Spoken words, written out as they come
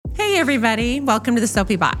everybody. Welcome to the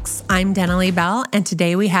Soapy Box. I'm Denalee Bell, and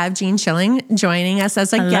today we have Jean Schilling joining us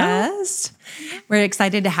as a guest. We're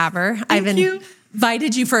excited to have her. I've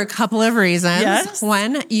invited you for a couple of reasons. Yes.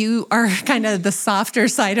 One, you are kind of the softer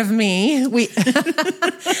side of me.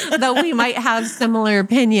 Though we might have similar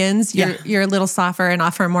opinions, you're a little softer and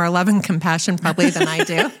offer more love and compassion probably than I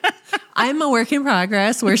do. I'm a work in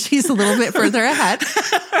progress where she's a little bit further ahead.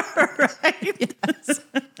 Right. Yes.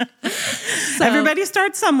 So, everybody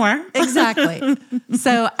starts somewhere. Exactly.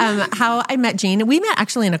 So how I met Jean, we met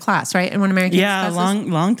actually in a class, right? In one American classes.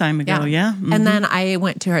 long time ago. Yeah. Mm-hmm. And then I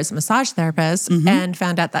went to her as a massage therapist and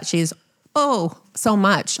found out that she's, so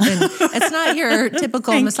much. And it's not your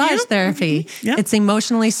typical massage therapy. Yeah. It's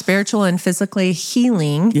emotionally, spiritual, and physically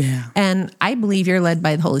healing. Yeah. And I believe you're led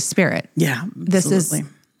by the Holy Spirit. Yeah. This is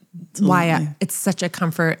why it's such a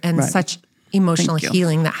comfort and such emotional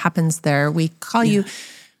healing that happens there. We call you,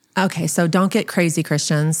 okay, so don't get crazy,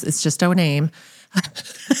 Christians. It's just a name.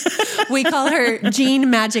 We call her Jean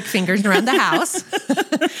Magic Fingers around the house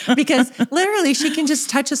because literally she can just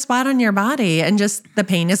touch a spot on your body and just the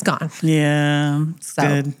pain is gone. Yeah, it's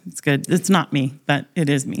good. It's good. It's not me, but it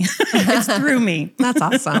is me. It's through me. That's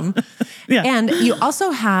awesome. Yeah. And you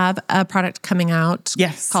also have a product coming out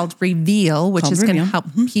called Reveal, which is going to help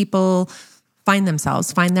people find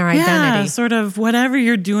themselves, find their identity. Yeah, sort of whatever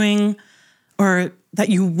you're doing or that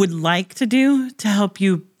you would like to do to help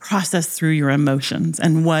you process through your emotions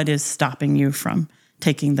and what is stopping you from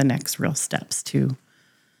taking the next real steps to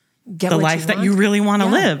the life that you really want to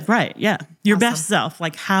live. Right. Yeah. Your best self.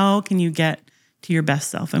 Like, how can you get to your best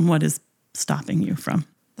self and what is stopping you from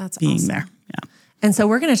being there? Yeah. And so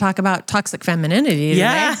we're going to talk about toxic femininity today.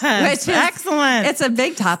 Yes, which is excellent. It's a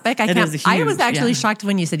big topic. I was actually shocked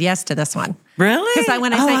when you said yes to this one. Really? Because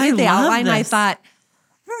when I sent you the outline, I thought,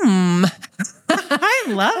 I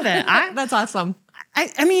love it. That's awesome.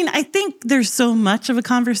 I mean, I think there's so much of a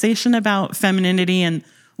conversation about femininity and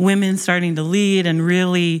women starting to lead, and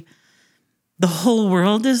really the whole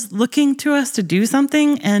world is looking to us to do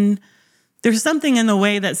something. And there's something in the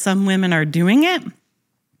way that some women are doing it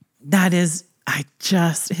that is,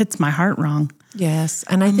 hits my heart wrong. Yes.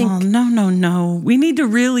 And I think, no. We need to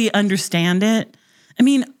really understand it. I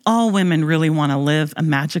mean, all women really want to live a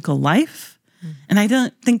magical life. And I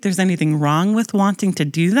don't think there's anything wrong with wanting to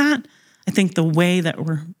do that. I think the way that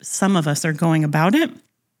some of us are going about it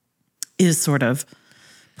is sort of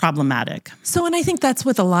problematic. So, and I think that's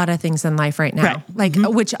with a lot of things in life right now,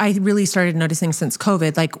 which I really started noticing since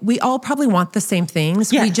COVID. Like, we all probably want the same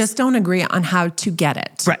things. Yes. We just don't agree on how to get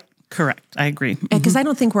it. Right. Correct. I agree. Because I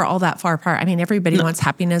don't think we're all that far apart. I mean, everybody wants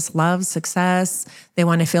happiness, love, success. They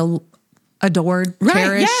want to feel adored,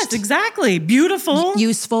 cherished. Yes, exactly. Beautiful.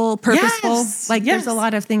 Useful, purposeful. Yes. There's a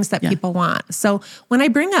lot of things that people want. So when I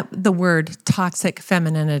bring up the word toxic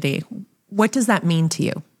femininity, what does that mean to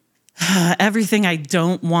you? Everything I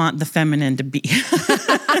don't want the feminine to be.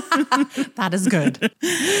 That is good.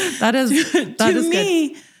 That is to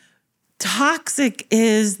me, toxic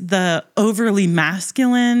is the overly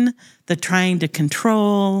masculine, the trying to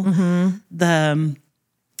control,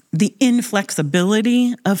 the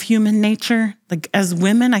inflexibility of human nature. Like, as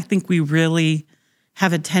women, I think we really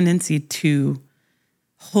have a tendency to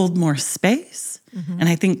hold more space. And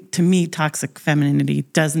I think, to me, toxic femininity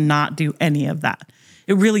does not do any of that.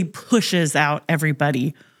 It really pushes out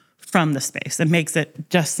everybody from the space and makes it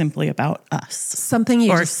just simply about us. Something you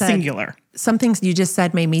just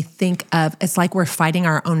said made me think of, it's like we're fighting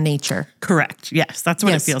our own nature. Correct. Yes, that's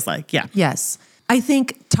what it feels like. Yeah. Yes. I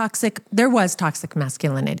think there was toxic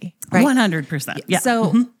masculinity, right? 100%. Yeah.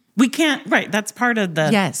 So we can't, that's part of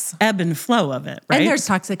the ebb and flow of it, right? And there's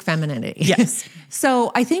toxic femininity. Yes.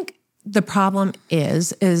 So I think the problem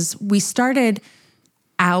is we started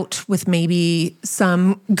out with maybe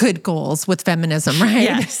some good goals with feminism, right?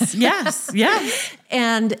 Yes.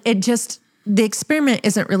 And the experiment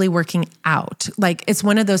isn't really working out. Like, it's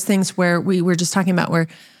one of those things where we were just talking about where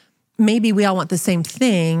maybe we all want the same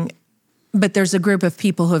thing, but there's a group of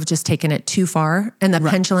people who have just taken it too far, and the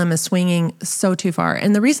pendulum is swinging so too far.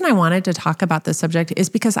 And the reason I wanted to talk about this subject is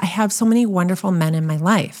because I have so many wonderful men in my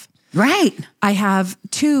life. Right. I have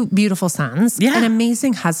 2 beautiful sons, an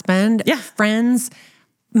amazing husband, friends.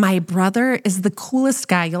 My brother is the coolest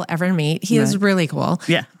guy you'll ever meet. He is really cool.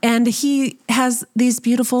 Yeah. And he has these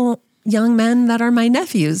beautiful young men that are my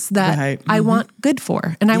nephews that I want good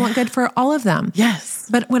for. And I want good for all of them. Yes.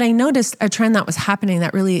 But what I noticed, a trend that was happening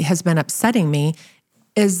that really has been upsetting me,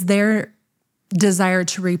 is their desire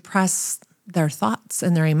to repress their thoughts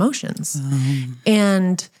and their emotions.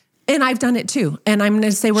 And And I've done it too. And I'm going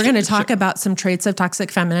to say we're going to talk about some traits of toxic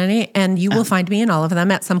femininity, and you will find me in all of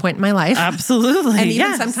them at some point in my life. Absolutely. And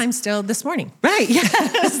even sometimes still this morning. Right.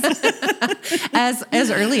 Yes. as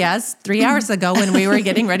early as 3 hours ago when we were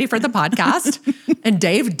getting ready for the podcast, and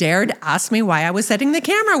Dave dared ask me why I was setting the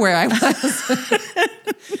camera where I was.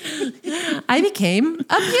 I became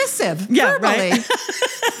abusive verbally. Right.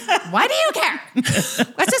 Why do you care?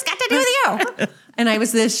 What's this got to do with you? And I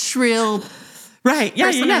was this shrill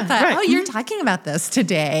person that thought, oh, you're talking about this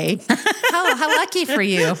today. How lucky for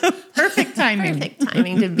you. Perfect timing. Perfect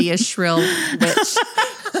timing to be a shrill witch.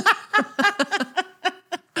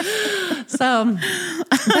 So,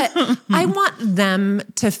 but I want them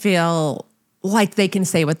to feel like they can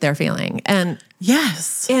say what they're feeling. And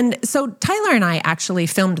yes. And so Tyler and I actually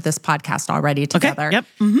filmed this podcast already together. Okay. Yep.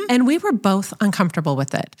 Mm-hmm. And we were both uncomfortable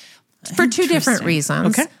with it for two different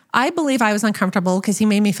reasons. Okay. I believe I was uncomfortable because he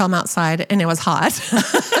made me film outside and it was hot.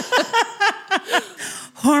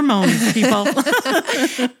 Hormones, people.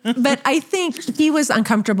 But I think he was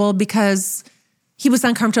uncomfortable because he was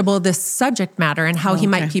uncomfortable with this subject matter and how he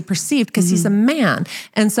might be perceived because he's a man.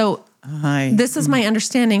 And so this is my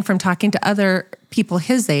understanding from talking to other people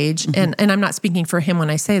his age, and I'm not speaking for him when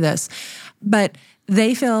I say this, but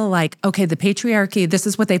they feel like, okay, the patriarchy, this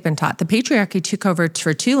is what they've been taught. The patriarchy took over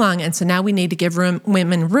for too long, and so now we need to give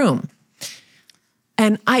women room.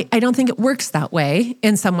 And I don't think it works that way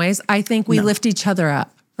in some ways. I think we lift each other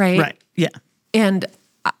up, right? Right, yeah. And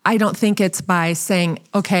I don't think it's by saying,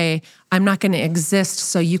 okay, I'm not going to exist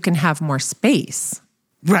so you can have more space.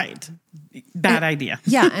 Right. Bad idea.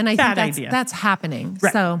 Yeah, and I think that's happening.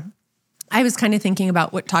 Right. So I was kind of thinking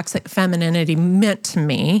about what toxic femininity meant to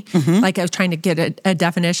me. Like I was trying to get a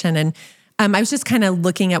definition, and I was just kind of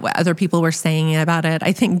looking at what other people were saying about it.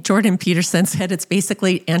 I think Jordan Peterson said it's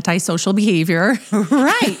basically antisocial behavior.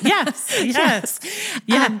 Right, yes.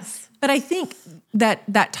 But I think that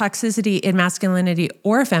toxicity in masculinity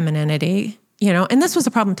or femininity, and this was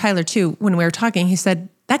a problem, Tyler, too, when we were talking, he said,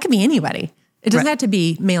 that could be anybody. It doesn't have to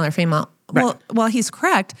be male or female. Right. Well, he's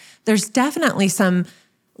correct. There's definitely some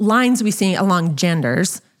lines we see along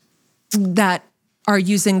genders that are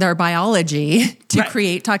using their biology to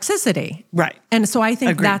create toxicity. Right. And so I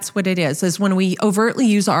think that's what it is when we overtly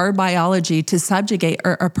use our biology to subjugate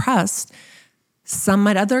or oppress some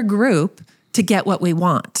other group to get what we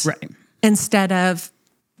want. Right. Instead of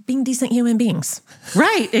being decent human beings.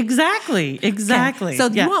 Right, exactly. Okay. So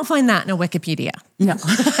you won't find that in a Wikipedia. No.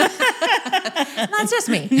 That's just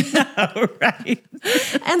me. No, right.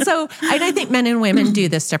 And so I think men and women do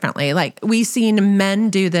this differently. Like we've seen men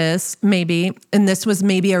do this maybe, and this was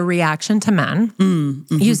maybe a reaction to men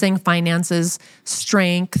using finances,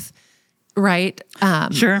 strength, right?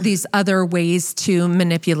 These other ways to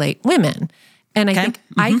manipulate women. And I think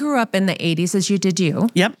I grew up in the 80s as you did you.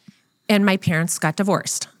 Yep. And my parents got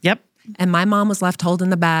divorced. Yep. And my mom was left holding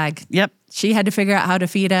the bag. Yep. She had to figure out how to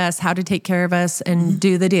feed us, how to take care of us, and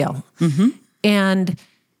do the deal. And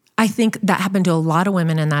I think that happened to a lot of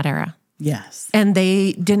women in that era. Yes. And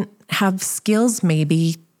they didn't have skills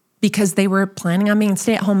maybe because they were planning on being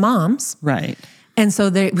stay-at-home moms. Right. And so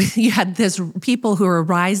you had this people who were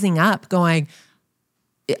rising up going,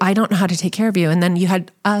 I don't know how to take care of you. And then you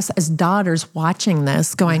had us as daughters watching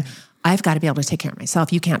this going, I've got to be able to take care of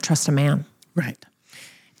myself. You can't trust a man. Right.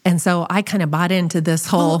 And so I kind of bought into this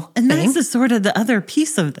whole thing. That's the sort of the other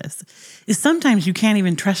piece of this is sometimes you can't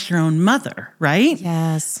even trust your own mother, right?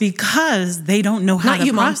 Yes. Because they don't know how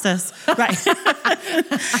to process. Right. And not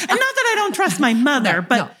that I don't trust my mother,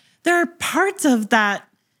 but there are parts of that,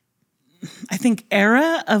 I think,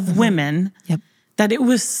 era of women that it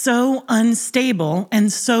was so unstable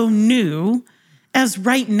and so new, as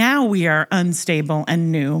right now we are unstable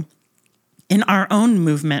and new in our own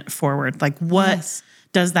movement forward. Like what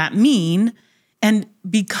does that mean? And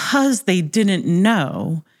because they didn't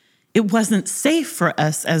know, it wasn't safe for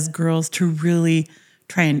us as girls to really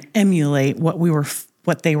try and emulate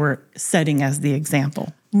what they were setting as the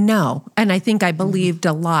example. No. And I think I believed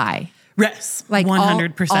a lie. Yes. Like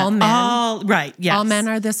 100%. All men. All men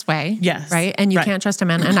are this way. Yes. Right. And you can't trust a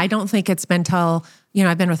man. And I don't think it's been till,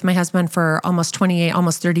 I've been with my husband for almost 28,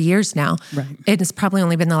 almost 30 years now. Right. It has probably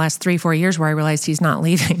only been the last 3-4 years where I realized he's not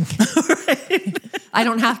leaving. I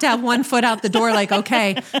don't have to have one foot out the door like,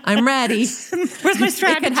 okay, I'm ready. Where's my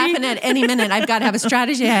strategy? It could happen at any minute. I've got to have a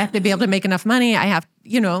strategy. I have to be able to make enough money. I have,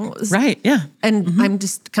 Right, yeah. And I'm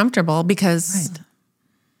just comfortable because it's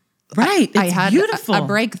I had beautiful. a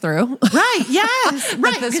breakthrough. Right, yes.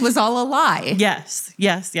 Right. This was all a lie. Yes.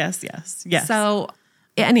 So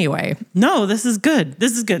anyway. No, this is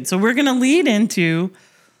good. So we're going to lead into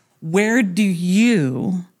where do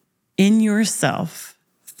you in yourself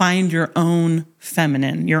find your own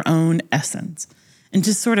feminine, your own essence, and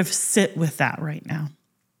just sort of sit with that right now.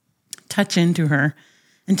 Touch into her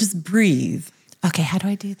and just breathe. Okay, how do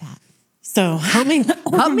I do that? So help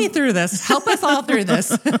me through this. Help us all through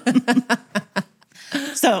this.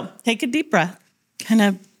 So take a deep breath, kind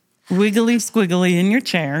of wiggly squiggly in your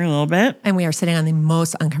chair a little bit. And we are sitting on the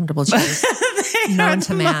most uncomfortable chairs known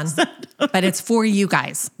to man. But it's for you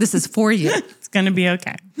guys. This is for you. It's going to be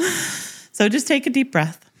okay. So just take a deep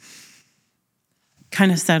breath.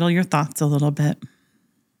 Kind of settle your thoughts a little bit.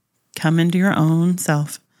 Come into your own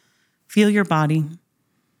self. Feel your body,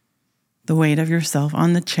 the weight of yourself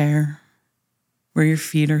on the chair where your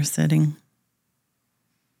feet are sitting.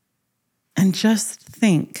 And just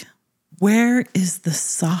think, where is the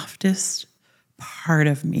softest part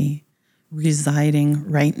of me residing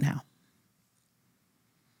right now?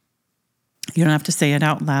 You don't have to say it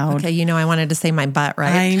out loud. Okay, I wanted to say my butt,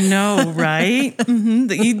 right? I know, right?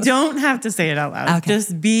 Mm-hmm. You don't have to say it out loud. Okay.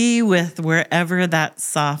 Just be with wherever that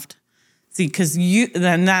soft. See, because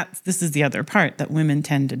this is the other part that women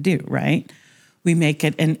tend to do, right? We make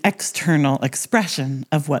it an external expression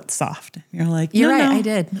of what's soft. You're like, you're right. I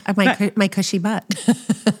did my cushy butt.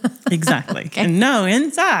 Exactly. Okay. And no,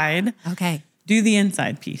 inside. Okay. Do the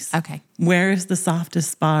inside piece. Okay. Where is the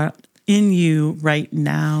softest spot in you right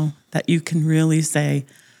now that you can really say,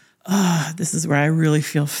 this is where I really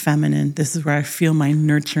feel feminine. This is where I feel my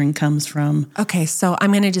nurturing comes from. Okay, so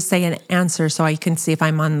I'm going to just say an answer so I can see if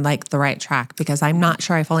I'm on the right track, because I'm not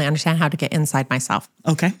sure I fully understand how to get inside myself.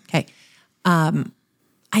 Okay. Okay.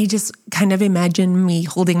 I just kind of imagine me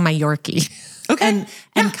holding my Yorkie. Okay.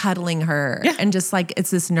 And cuddling her. Yeah. And just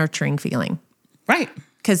it's this nurturing feeling. Right.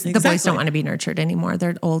 Because the boys don't want to be nurtured anymore.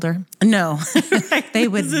 They're older. No. Right. They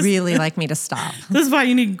would really like me to stop. This is why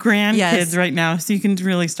you need grandkids right now, so you can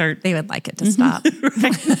really start. They would like it to stop.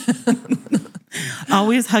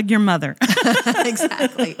 Always hug your mother.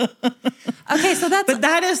 Exactly. Okay, so But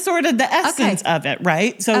that is sort of the essence of it,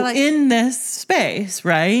 right? So in this space,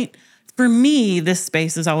 right? For me, this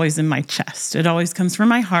space is always in my chest. It always comes from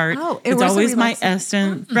my heart. Oh, it's always my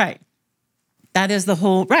essence. Mm-hmm. Right. That is the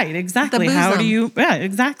whole, right, exactly. How do you, yeah,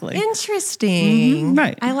 exactly. Interesting. Mm-hmm,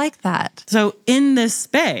 right. I like that. So in this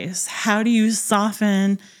space, how do you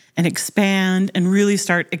soften and expand and really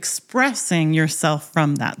start expressing yourself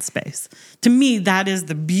from that space? To me, that is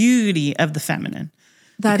the beauty of the feminine.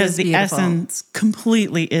 Because the essence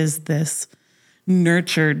completely is this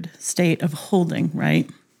nurtured state of holding, right?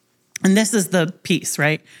 And this is the piece,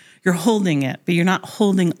 right? You're holding it, but you're not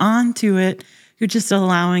holding on to it. You're just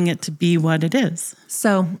allowing it to be what it is.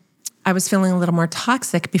 So I was feeling a little more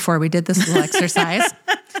toxic before we did this little exercise.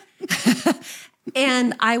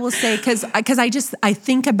 And I will say, because I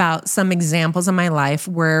think about some examples in my life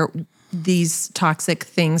where these toxic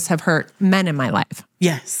things have hurt men in my life.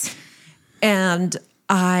 Yes. And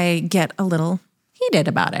I get a little heated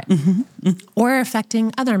about it, or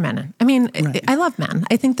affecting other men. I mean, I love men.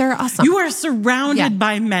 I think they're awesome. You are surrounded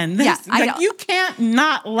by men. You can't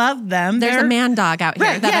not love them. There's a man dog out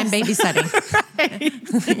here that I'm babysitting.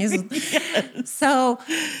 Yes. So,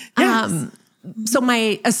 so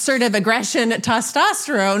my assertive aggression,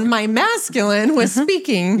 testosterone, my masculine was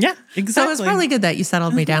speaking. Yeah, exactly. So it's probably good that you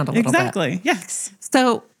settled me down a little bit. Exactly. Yes.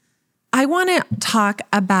 So I want to talk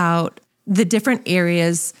about the different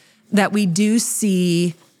areas that we do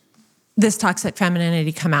see this toxic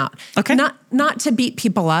femininity come out. Okay. Not to beat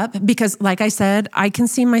people up, because like I said, I can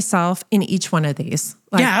see myself in each one of these.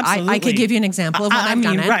 Absolutely. I could give you an example of when I've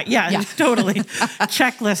done it. Right, yeah. Totally.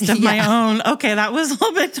 Checklist of my own. Okay, that was a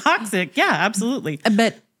little bit toxic. Yeah, absolutely.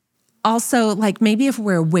 But also, maybe if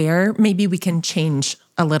we're aware, maybe we can change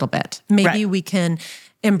a little bit. Maybe we can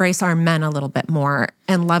embrace our men a little bit more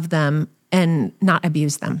and love them and not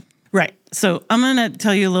abuse them. Right. So I'm going to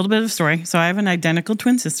tell you a little bit of a story. So I have an identical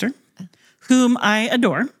twin sister whom I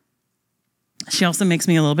adore. She also makes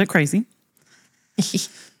me a little bit crazy.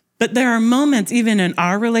 But there are moments even in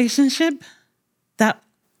our relationship that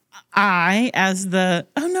I, as the,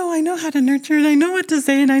 I know how to nurture and I know what to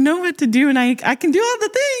say and I know what to do and I can do all the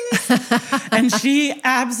things. And she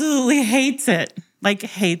absolutely hates it,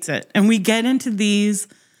 hates it. And we get into these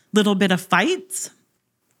little bit of fights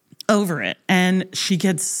over it. And she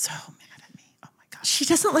gets so mad at me. Oh my gosh. She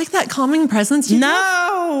doesn't like that calming presence.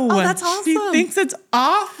 No. Oh, that's awesome. She thinks it's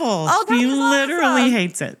awful. Oh, she literally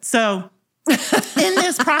hates it. So in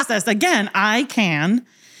this process, again, I can,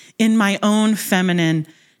 in my own feminine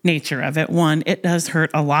nature of it, one, it does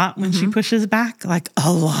hurt a lot when she pushes back,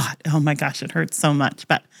 a lot. Oh my gosh, it hurts so much.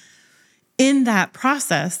 But in that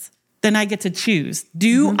process, then I get to choose.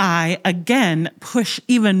 Do I, again, push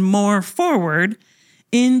even more forward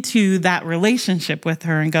into that relationship with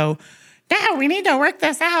her and go, now we need to work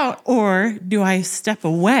this out? Or do I step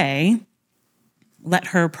away, let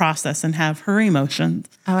her process and have her emotions?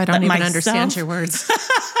 Oh, I don't even understand your words.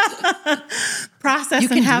 Process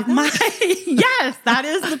and have my, yes, that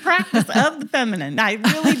is the practice of the feminine. I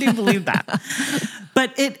really do believe that.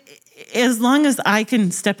 But as long as I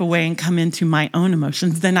can step away and come into my own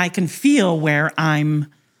emotions, then I can feel where I'm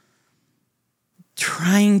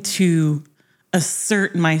trying to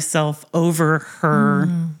assert myself over her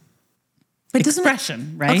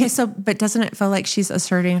expression, right? Okay, but doesn't it feel like she's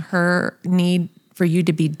asserting her need for you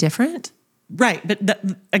to be different? Right. But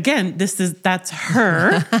again, that's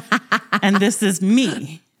her and this is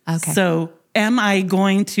me. Okay. So am I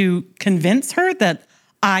going to convince her that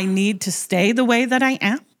I need to stay the way that I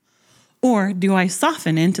am? Or do I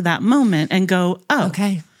soften into that moment and go, oh,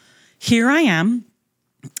 okay, here I am.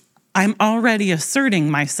 I'm already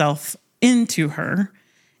asserting myself into her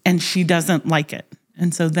and she doesn't like it.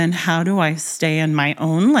 And so then how do I stay in my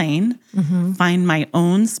own lane, find my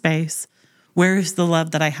own space? Where is the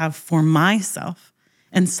love that I have for myself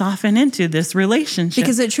and soften into this relationship?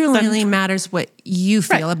 Because it truly only matters what you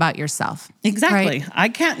feel about yourself. Exactly. Right? I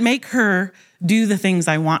can't make her do the things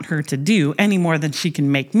I want her to do any more than she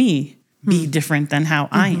can make me be different than how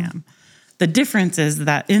I am. The difference is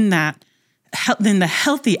that in the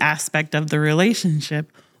healthy aspect of the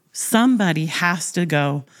relationship, somebody has to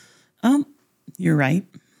go, oh, you're right.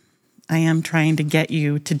 I am trying to get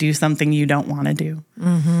you to do something you don't want to do.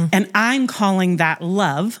 And I'm calling that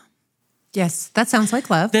love. Yes, that sounds like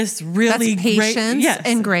love. This really That's patience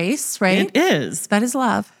and grace, right? It is. That is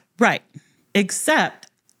love. Right. Except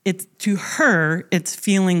it's to her, it's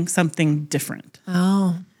feeling something different.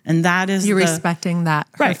 Oh. And that is you're respecting that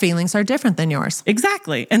her feelings are different than yours.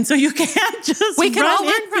 Exactly. And so you can't just we could all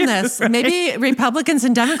learn from this. Right? Maybe Republicans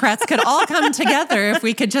and Democrats could all come together if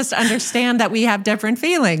we could just understand that we have different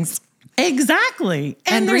feelings. Exactly.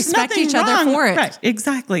 And respect each other for it. Right.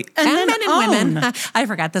 Exactly. And men and women. I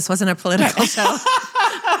forgot this wasn't a political show.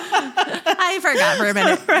 I forgot for a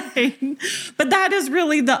minute. Right. But that is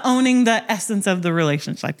really owning the essence of the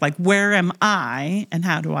relationship. Like, where am I and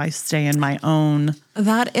how do I stay in my own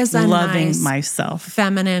that is a loving nice myself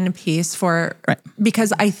feminine piece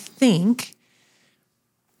because I think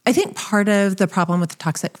part of the problem with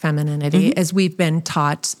toxic femininity is we've been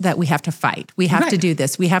taught that we have to fight. We have to do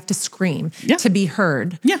this. We have to scream to be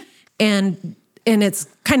heard. Yeah. And it's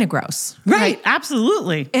kind of gross. Right.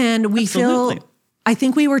 Absolutely. And we feel, I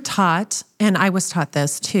think we were taught, and I was taught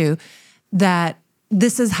this too, that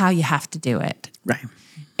this is how you have to do it. Right.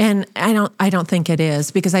 And I don't think it is,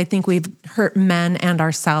 because I think we've hurt men and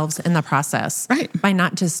ourselves in the process. Right. By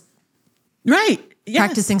not just Yes.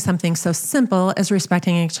 practicing something so simple as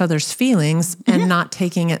respecting each other's feelings and not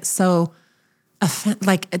taking it so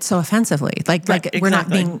offensively. Like we're not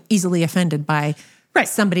being easily offended by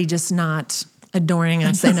somebody just not adoring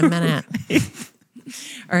us in a minute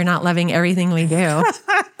or not loving everything we do.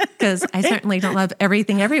 Because I certainly don't love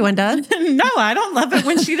everything everyone does. No, I don't love it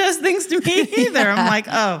when she does things to me either. I'm like,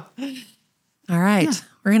 oh. All right. Yeah.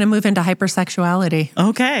 We're going to move into hypersexuality.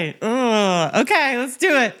 Okay. Okay, let's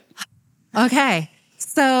do it. Okay.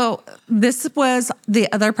 So this was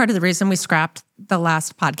the other part of the reason we scrapped the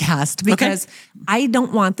last podcast, because I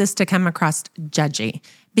don't want this to come across judgy,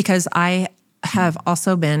 because I have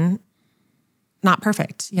also been not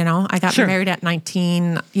perfect. You know, I got married at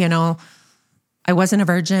 19, I wasn't a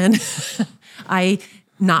virgin.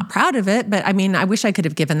 Not proud of it, but I mean, I wish I could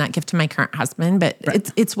have given that gift to my current husband, but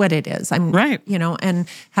it's what it is. I'm and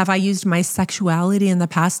have I used my sexuality in the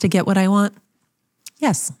past to get what I want?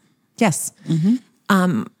 Yes. Mm-hmm.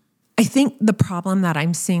 I think the problem that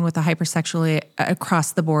I'm seeing with the hypersexuality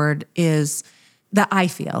across the board is that I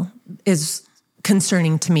feel is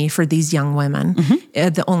concerning to me for these young women.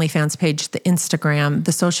 The OnlyFans page, the Instagram,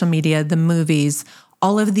 the social media, the movies,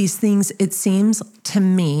 all of these things, it seems to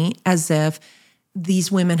me as if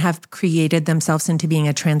these women have created themselves into being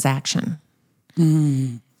a transaction.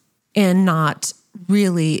 And not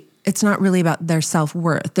really, it's not really about their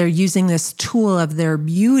self-worth. They're using this tool of their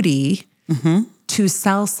beauty to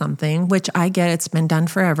sell something, which I get, it's been done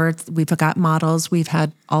forever. We've got models. We've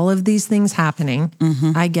had all of these things happening.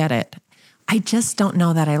 I get it. I just don't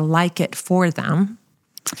know that I like it for them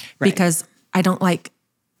because I don't like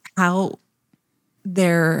how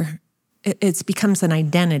it becomes an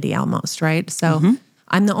identity almost, right? So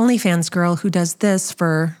I'm the OnlyFans girl who does this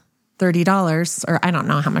for $30, or I don't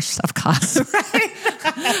know how much stuff costs.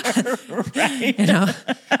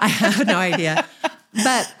 I have no idea.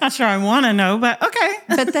 But not sure I want to know, but okay.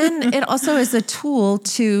 But then it also is a tool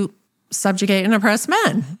to subjugate and oppress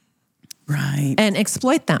men. Right. And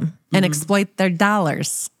exploit them and exploit their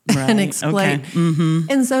dollars and exploit. Okay.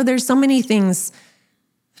 And so there's so many things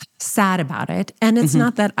sad about it. And it's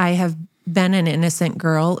not that I have been an innocent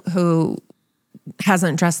girl who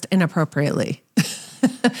hasn't dressed inappropriately,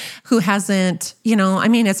 who hasn't, I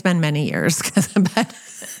mean, it's been many years, but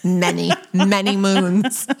many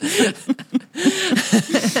moons.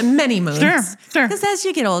 Many moons. Sure. Because as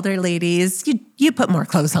you get older, ladies, you put more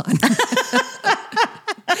clothes on.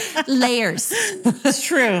 Layers. It's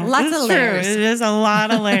true. Lots of layers. It is a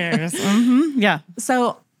lot of layers. Yeah.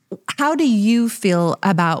 So how do you feel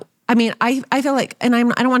about, I feel like, and I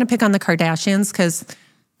don't want to pick on the Kardashians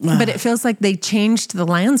but it feels like they changed the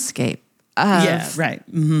landscape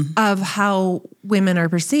of how women are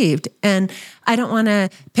perceived. And I don't want to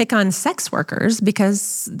pick on sex workers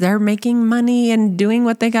because they're making money and doing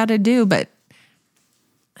what they got to do. But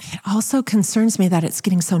it also concerns me that it's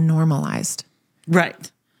getting so normalized.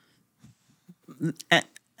 Right. And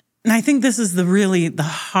I think this is the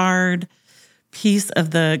hard piece of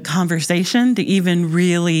the conversation to even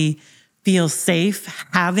really feel safe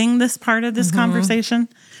having this part of this conversation.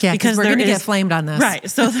 Yeah, because we're going to get flamed on this. Right.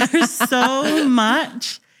 So there's so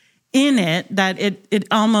much in it that it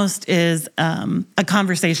almost is a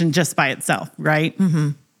conversation just by itself, right?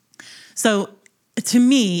 So to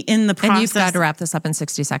me, in the process... And you've got to wrap this up in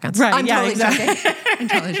 60 seconds. Right, I'm totally exactly. joking. I'm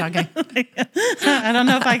totally joking. I don't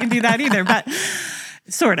know if I can do that either, but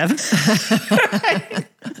sort of. Right.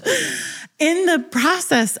 In the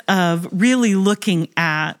process of really looking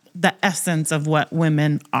at the essence of what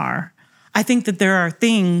women are, I think that there are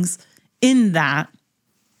things in that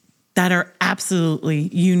are absolutely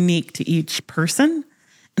unique to each person.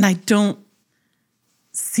 And I don't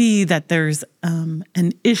see that there's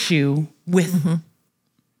an issue with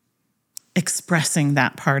expressing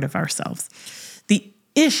that part of ourselves. The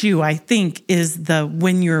issue, I think, is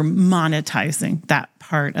when you're monetizing that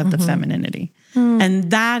part of the femininity.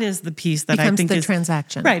 And that is the piece that I think becomes the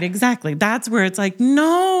transaction. Right, exactly. That's where it's like,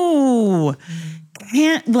 no,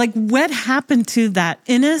 can't, like, what happened to that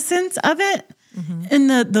innocence of it and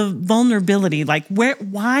the vulnerability? Like,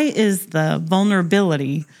 why is the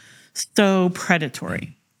vulnerability so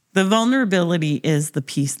predatory? The vulnerability is the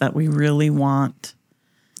piece that we really want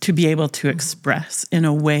to be able to express in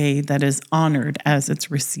a way that is honored as it's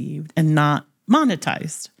received and not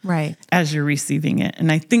monetized as you're receiving it.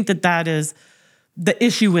 And I think that is the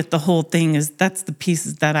issue with the whole thing, is that's the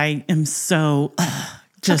pieces that I am so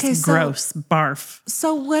gross, barf.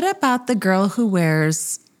 So what about the girl who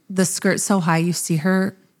wears the skirt so high you see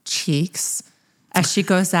her cheeks as she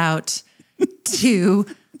goes out to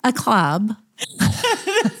a club?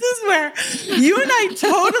 This is where you and I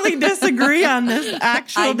totally disagree on this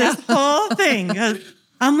whole thing.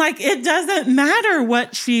 I'm like, it doesn't matter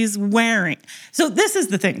what she's wearing. So this is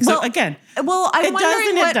the thing. So again,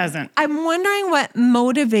 it doesn't. I'm wondering what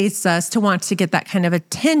motivates us to want to get that kind of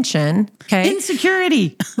attention. Okay.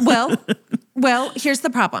 Insecurity. Well, here's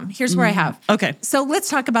the problem. Here's where I have. Okay. So let's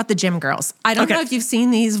talk about the gym girls. I don't know if you've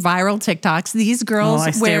seen these viral TikToks. These girls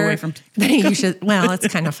I stay away from TikTok. You should. Well, it's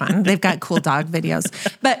kind of fun. They've got cool dog videos,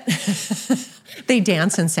 but they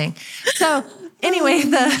dance and sing. So anyway,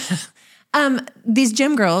 these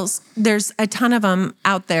gym girls, there's a ton of them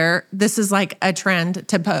out there. This is like a trend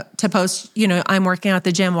to post, I'm working out at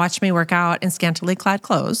the gym, watch me work out in scantily clad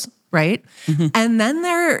clothes, right? And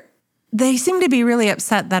then they seem to be really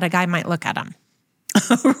upset that a guy might look at them.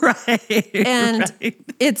 Right. And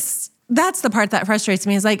that's the part that frustrates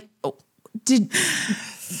me, is like, it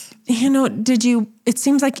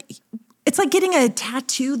seems like it's like getting a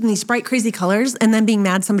tattoo in these bright, crazy colors and then being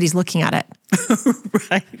mad somebody's looking at it.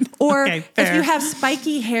 Right. Or if you have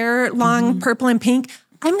spiky hair, long purple and pink,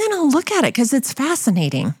 I'm going to look at it because it's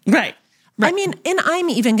fascinating. Right. I mean, and I'm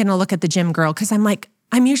even going to look at the gym girl because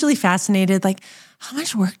I'm usually fascinated, like, how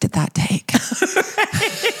much work did that take?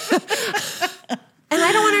 And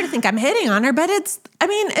I don't want her to think I'm hitting on her, but if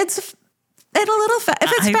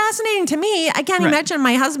it's fascinating to me, I can't imagine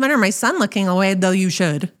my husband or my son looking away, though you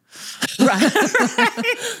should. Right.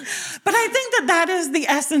 But I think that is the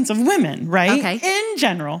essence of women, right? Okay. In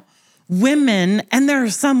general, women, and there are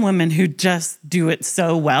some women who just do it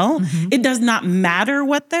so well. It does not matter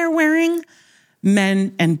what they're wearing.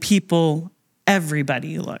 Men and people,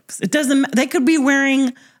 everybody looks. It doesn't. They could be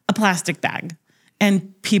wearing a plastic bag,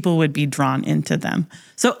 and people would be drawn into them.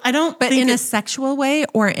 So I don't. But in a sexual way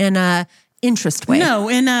or in a interest way? No,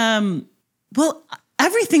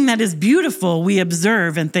 everything that is beautiful, we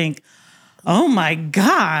observe and think, oh my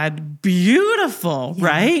God, beautiful,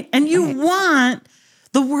 right? And you want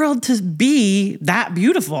the world to be that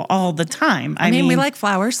beautiful all the time. I mean, we like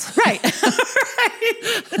flowers. Right.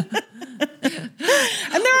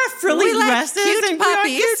 And there are frilly dresses cute and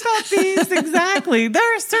puppies. cute puppies. Exactly.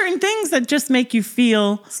 There are certain things that just make you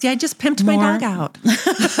feel. See, I just pimped my dog out.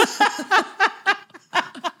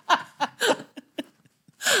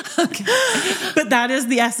 Okay. But that is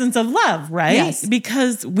the essence of love, right? Yes.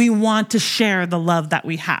 Because we want to share the love that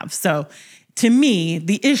we have. So to me,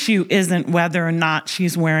 the issue isn't whether or not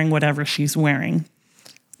she's wearing whatever she's wearing.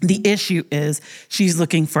 The issue is she's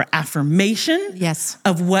looking for affirmation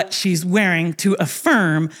of what she's wearing to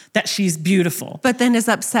affirm that she's beautiful. But then is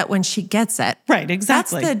upset when she gets it. Right,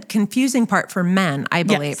 exactly. That's the confusing part for men, I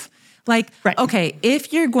believe. Like, okay,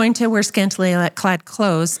 if you're going to wear scantily clad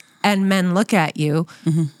clothes and men look at you,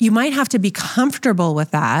 you might have to be comfortable with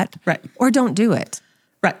that. Right. Or don't do it.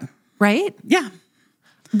 Right. Right? Yeah.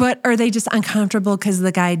 But are they just uncomfortable because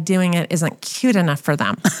the guy doing it isn't cute enough for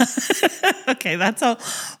them? Okay, that's a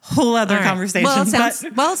whole other conversation. Well,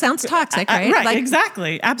 it sounds toxic, right? Right,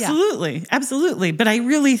 exactly. Absolutely. Absolutely. But I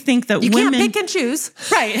really think that you women... can't pick and choose.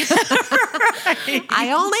 Right. Right.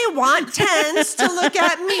 I only want 10s to look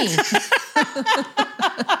at me.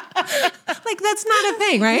 Like, that's not a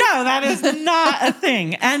thing, right? No, that is not a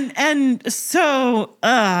thing. And so...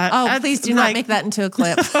 please do not make that into a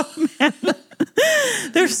clip. Oh, man.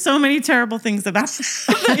 There's so many terrible things about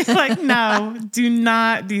it. Like, no, do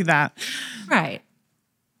not do that. Right.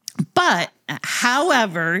 But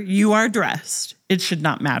however you are dressed, it should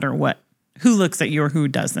not matter who looks at you or who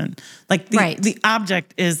doesn't. Like the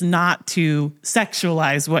object is not to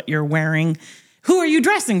sexualize what you're wearing. Who are you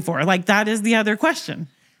dressing for? Like, that is the other question.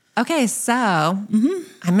 Okay, so I'm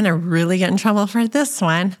going to really get in trouble for this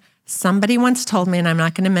one. Somebody once told me, and I'm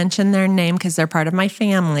not going to mention their name because they're part of my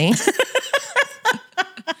family.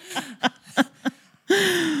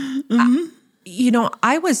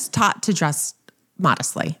 I was taught to dress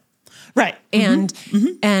modestly. Right. And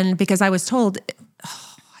because I was told,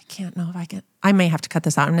 I can't know if I can, I may have to cut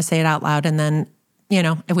this out. I'm going to say it out loud. And then,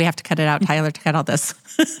 if we have to cut it out, Tyler, to cut all this.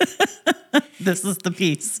 This is the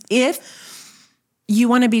piece. If you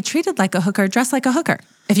want to be treated like a hooker, dress like a hooker.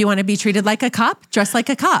 If you want to be treated like a cop, dress like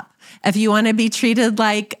a cop. If you want to be treated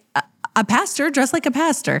like a pastor, dress like a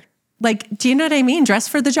pastor. Like, do you know what I mean? Dress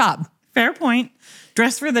for the job. Fair point.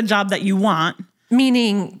 Dress for the job that you want.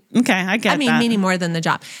 Meaning... Okay, I get that. Meaning more than the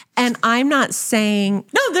job. And I'm not saying...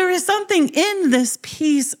 No, there is something in this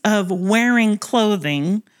piece of wearing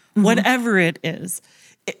clothing, whatever it is.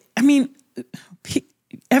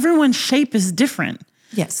 Everyone's shape is different.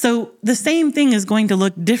 Yes. So the same thing is going to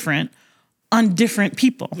look different on different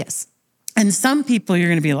people. Yes. And some people you're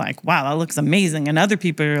going to be like, wow, that looks amazing. And other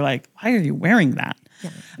people you're like, why are you wearing that? Yeah.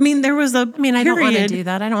 There was a period. I don't want to do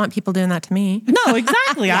that. I don't want people doing that to me. No,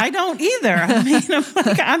 exactly. I don't either.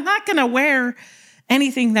 I'm not going to wear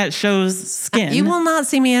anything that shows skin. You will not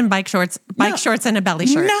see me in bike shorts and a belly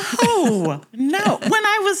shirt. No. When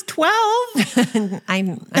I was 12.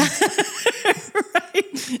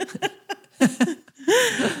 Right.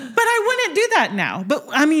 But I wouldn't do that now. But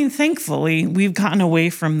thankfully, we've gotten away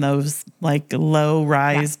from those like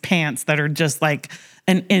low-rise pants that are just like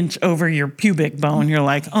an inch over your pubic bone. You're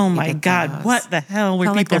like, oh my God, what the hell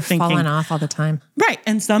were people thinking? Falling off all the time. Right.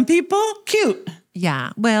 And some people, cute.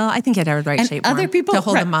 Yeah. Well, I think you had to have the right shape other people to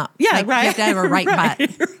hold them up. Yeah, right. You have to have a right butt.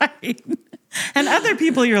 Right. And other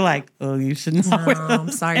people, you're like, oh, you should not wear those.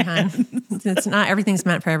 I'm sorry, hon. It's not, everything's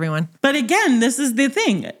meant for everyone. But again, this is the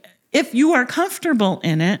thing. If you are comfortable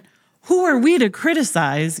in it, who are we to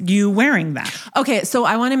criticize you wearing that? Okay, so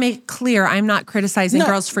I want to make clear, I'm not criticizing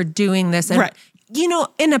girls for doing this. And,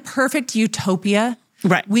 in a perfect utopia,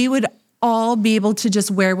 we would all be able to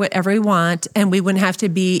just wear whatever we want, and we wouldn't have to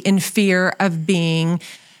be in fear of being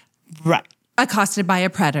accosted by a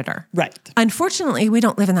predator. Right. Unfortunately, we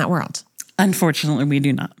don't live in that world. Unfortunately, we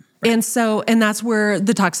do not. Right. And that's where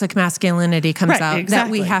the toxic masculinity comes out, that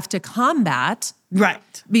we have to combat. Right.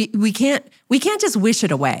 We can't just wish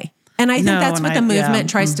it away. And I think that's what the movement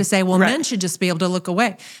tries to say. Well, men should just be able to look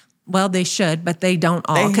away. Well, they should, but they don't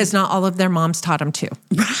all, because not all of their moms taught them to.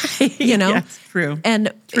 Right. Yes, true.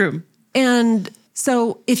 True. And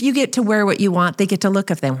so if you get to wear what you want, they get to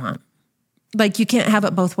look if they want. Like, you can't have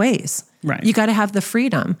it both ways. Right. You got to have the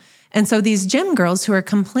freedom. And so these gym girls who are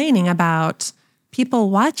complaining about people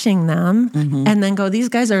watching them and then go, these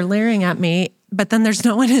guys are leering at me, but then there's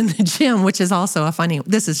no one in the gym, which is also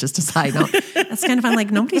this is just a side note. That's kind of fun.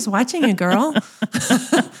 Like, nobody's watching you, girl.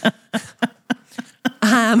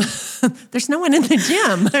 There's no one in the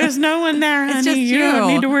gym. There's no one there, honey. It's just you don't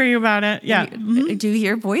need to worry about it. Yeah. Do you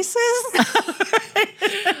hear voices?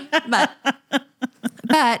 But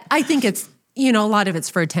I think it's, a lot of it's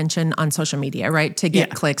for attention on social media, right? To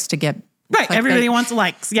get clicks, to get Right. Everybody wants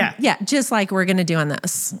likes. Yeah. Yeah. Just like we're going to do on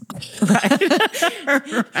this.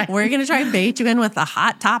 Right. We're going to try and bait you in with a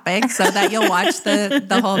hot topic so that you'll watch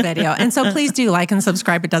the whole video. And so please do like and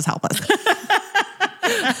subscribe. It does help us.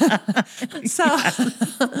 So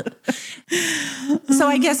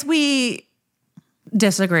I guess we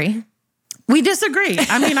disagree. We disagree.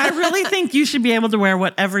 I mean, I really think you should be able to wear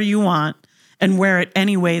whatever you want and wear it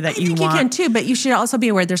any way that you want. You can too, but you should also be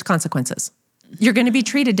aware there's consequences. You're going to be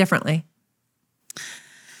treated differently.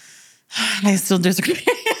 I still disagree.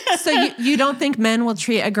 So you don't think men will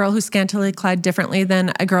treat a girl who's scantily clad differently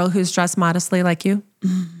than a girl who's dressed modestly like you?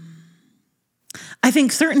 I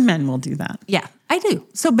think certain men will do that. Yeah, I do.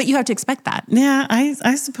 So, but you have to expect that. Yeah,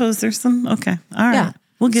 I suppose there's some, okay. All right. Yeah.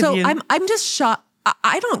 We'll give you. So I'm just shocked.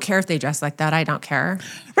 I don't care if they dress like that. I don't care.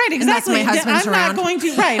 Right, exactly. And that's my husband's I'm not going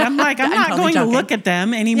to, right. I'm like, I'm not totally going to look at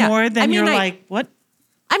them anymore than you're like, what?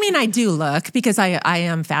 I mean, I do look because I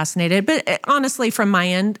am fascinated, but honestly, from my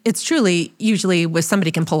end, it's truly usually when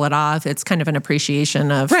somebody can pull it off, it's kind of an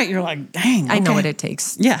appreciation of. Right, you're like, dang, okay. I know what it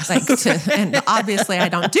takes. Yeah. And obviously I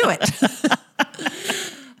don't do it.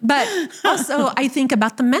 But also I think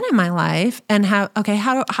about the men in my life and how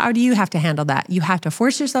do you have to handle that? You have to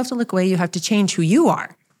force yourself to look away. You have to change who you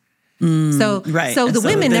are. So the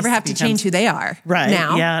women never have to change who they are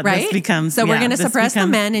now, right? So we're going to suppress the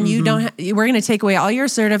men, and we're going to take away all your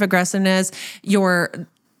assertive aggressiveness, your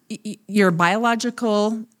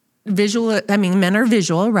biological visual. I mean, men are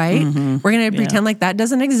visual, right? We're going to pretend like that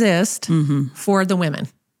doesn't exist for the women.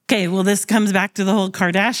 Okay, well, this comes back to the whole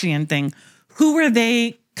Kardashian thing. Who were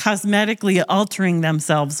they cosmetically altering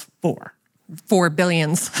themselves for? For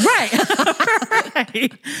billions. Right.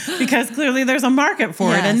 Because clearly there's a market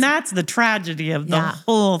for it. And that's the tragedy of the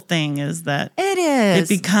whole thing is that it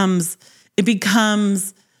becomes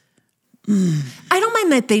I don't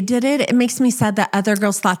mind that they did it. It makes me sad that other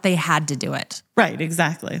girls thought they had to do it. Right,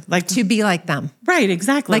 exactly. Like to be like them. Right,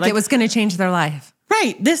 exactly. Like it was going to change their life.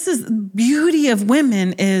 Right. This is beauty of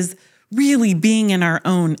women is really being in our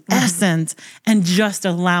own essence and just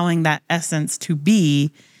allowing that essence to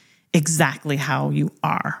be exactly how you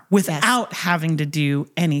are without having to do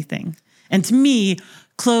anything. And to me,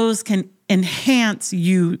 clothes can enhance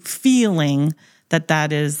you feeling that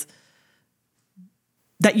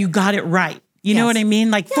you got it right. You know what I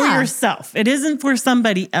mean? Like for yourself. It isn't for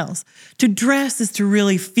somebody else. To dress is to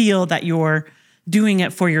really feel that you're doing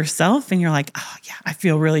it for yourself and you're like, oh yeah, I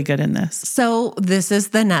feel really good in this. So this is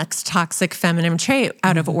the next toxic feminine trait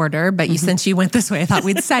out of order, but since you went this way, I thought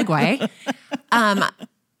we'd segue.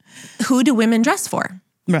 Who do women dress for?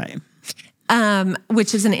 Right.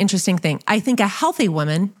 Which is an interesting thing. I think a healthy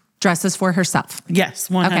woman dresses for herself. Yes,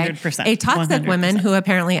 100%. A toxic 100%. woman, who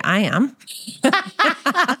apparently I am,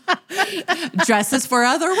 dresses for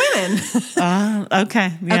other women.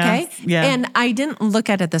 Okay. Yeah. Okay. Yeah. And I didn't look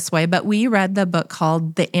at it this way, but we read the book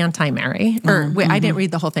called The Anti-Mary. I didn't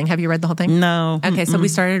read the whole thing. Have you read the whole thing? No. Okay. So we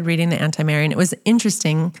started reading The Anti-Mary, and it was an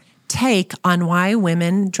interesting take on why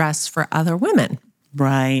women dress for other women.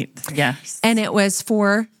 Right. Yes. And it was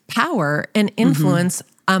for power and influence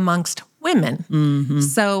amongst women.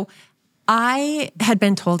 So I had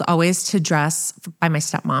been told always to dress by my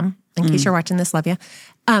stepmom. In case you're watching this, love you.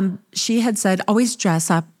 She had said, always dress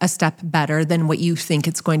up a step better than what you think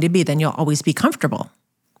it's going to be. Then you'll always be comfortable.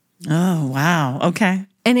 Oh, wow. Okay.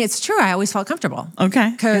 And it's true. I always felt comfortable.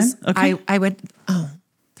 Okay. Because I would,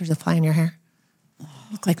 there's a fly in your hair.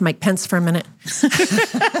 Look like Mike Pence for a minute.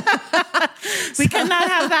 We cannot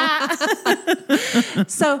have that.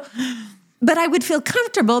 But I would feel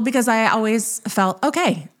comfortable because I always felt,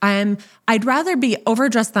 okay, I'd rather be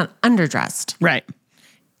overdressed than underdressed. Right.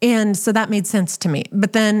 And so that made sense to me.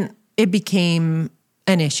 But then it became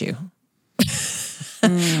an issue.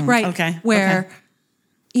 Right. Okay. Where,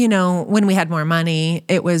 when we had more money,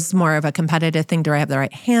 it was more of a competitive thing. Do I have the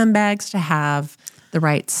right handbags to have the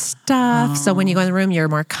right stuff? So when you go in the room, you're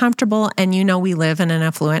more comfortable. And we live in an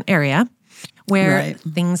affluent area where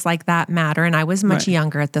things like that matter. And I was much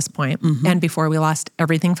younger at this point, and before we lost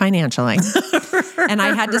everything financially. And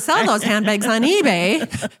I had to sell those handbags on eBay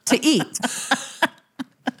to eat.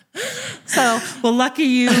 So, well, lucky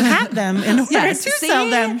you had them in order to sell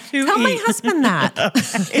them to tell eat. my husband that.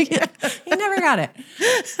 He never got it.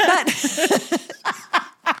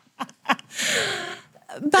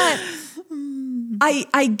 But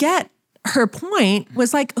I get her point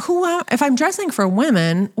was like, if I'm dressing for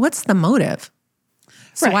women, what's the motive?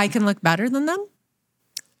 So I can look better than them?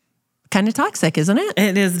 Kind of toxic, isn't it?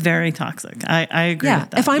 It is very toxic. I agree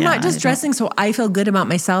with that. If I'm not just dressing so I feel good about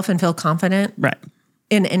myself and feel confident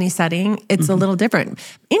in any setting, it's a little different.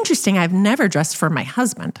 Interesting, I've never dressed for my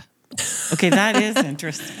husband. Okay, that is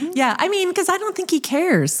interesting. Yeah, I mean, because I don't think he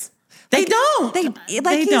cares. They don't. He's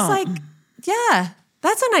don't. Like, yeah,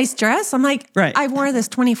 that's a nice dress. I'm like, right. I wore this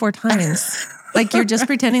 24 times. Like, you're just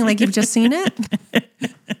pretending like you've just seen it?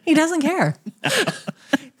 He doesn't care.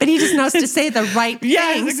 But he just knows to say the right things.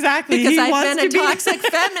 Yes, exactly. Because I've been a toxic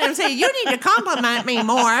feminine. Say, you need to compliment me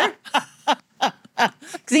more.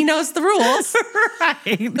 Because he knows the rules.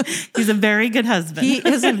 Right. He's a very good husband. He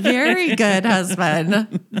is a very good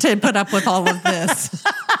husband to put up with all of this.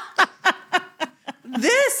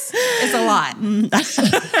 This is a lot.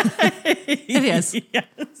 It is.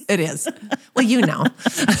 Yes. It is. Well, you know.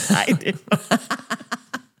 I do.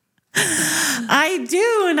 I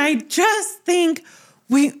do. And I just think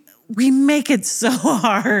we make it so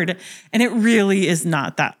hard. And it really is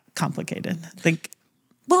not that complicated.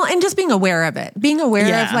 Well, and just being aware of it. Being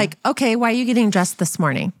aware of like, okay, why are you getting dressed this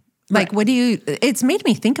morning? Like, what do you, it's made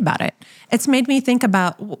me think about it. It's made me think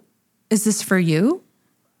about, is this for you?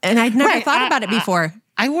 And I'd never thought about it before.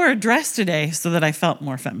 I wore a dress today so that I felt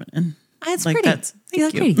more feminine. It's like pretty.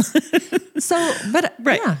 Thank you. So, but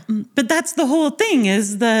yeah. But that's the whole thing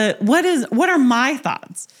is what are my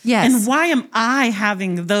thoughts? Yes. And why am I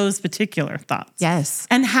having those particular thoughts? Yes.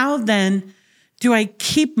 And how then do I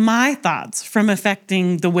keep my thoughts from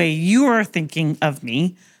affecting the way you are thinking of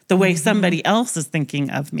me, the way somebody else is thinking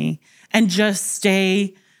of me, and just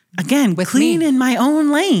stay, again, clean in my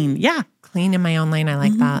own lane? Yeah. Clean in my own lane. I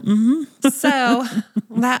like that. Mm-hmm. So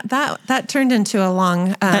that turned into a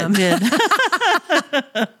long. That did.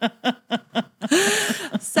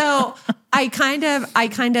 So I kind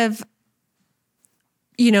of,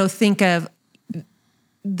 think of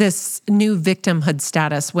this new victimhood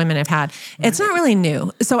status women have had. It's not really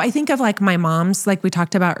new. So I think of like my moms, like we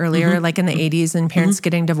talked about earlier, like in the 80s and parents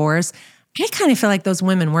getting divorced. I kind of feel like those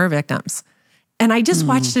women were victims. And I just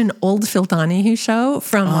watched an old Phil Donahue show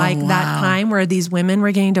from that time where these women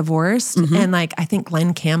were getting divorced. And like, I think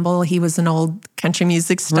Glenn Campbell, he was an old country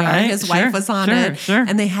music star. Right. His wife was on it.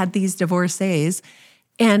 And they had these divorcees.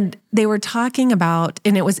 And they were talking about,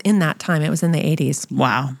 and it was in that time, it was in the 80s.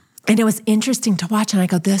 Wow. And it was interesting to watch. And I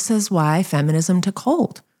go, this is why feminism took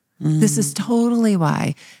hold. This is totally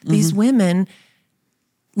why. These women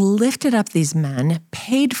lifted up these men,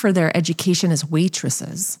 paid for their education as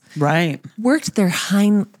waitresses. Right. Worked their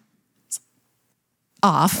hinds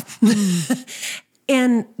off.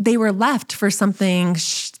 And they were left for something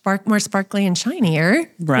more sparkly and shinier.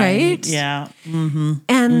 Right? Yeah.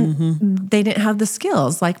 And they didn't have the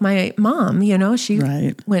skills. Like my mom, she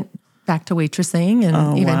went back to waitressing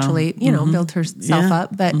and eventually, built herself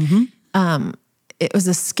up. But it was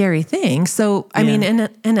a scary thing. So, I mean, in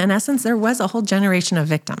essence, there was a whole generation of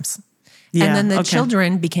victims. Yeah, and then the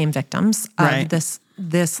children became victims of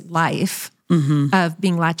this life of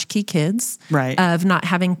being latchkey kids, of not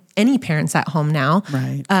having any parents at home now.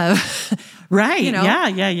 Right.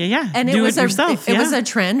 Yeah. And it was a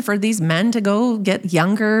trend for these men to go get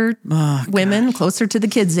younger women closer to the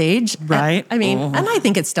kids' age. Right. And I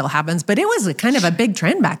think it still happens, but it was a kind of a big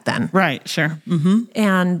trend back then. Right. Sure.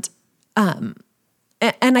 And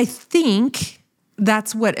I think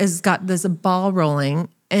that's what has got this ball rolling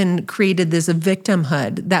and created this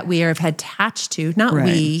victimhood that we have attached to, not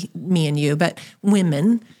me and you, but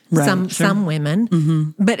women, some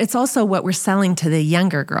women. But it's also what we're selling to the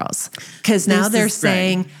younger girls. Because now they're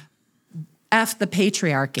saying, F the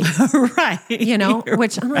patriarchy.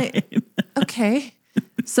 Which I'm like, okay.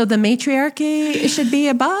 So the matriarchy should be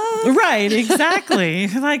above? Right, exactly.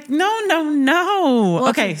 Like, no. Well,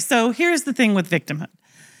 okay, so here's the thing with victimhood.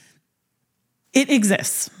 It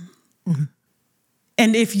exists.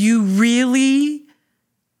 And if you really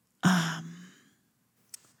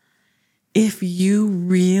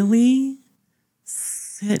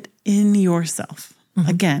sit in yourself,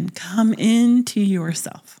 again, come into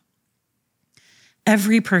yourself.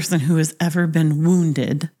 Every person who has ever been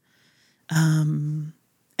wounded,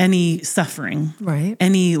 any suffering,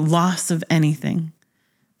 any loss of anything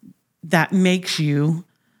that makes you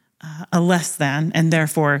a less than, and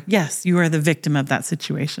therefore, yes, you are the victim of that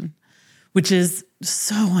situation, which is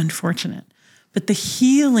so unfortunate. But the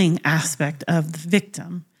healing aspect of the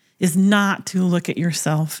victim is not to look at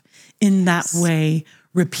yourself in that way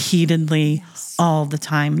repeatedly all the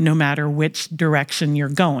time, no matter which direction you're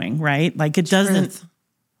going, right? Like it doesn't,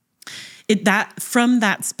 from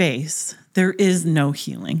that space, there is no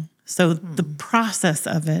healing. So the process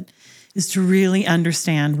of it is to really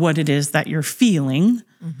understand what it is that you're feeling,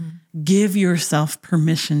 give yourself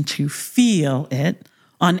permission to feel it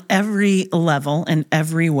on every level and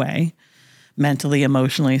every way, mentally,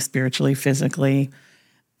 emotionally, spiritually, physically,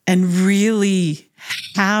 and really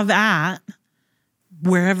have at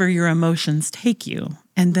wherever your emotions take you.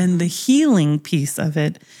 And then the healing piece of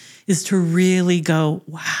it is to really go,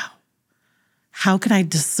 wow, how can I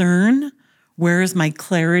discern? Where is my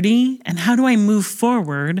clarity? And how do I move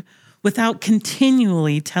forward without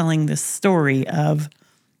continually telling this story of,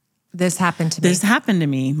 this happened to me. This happened to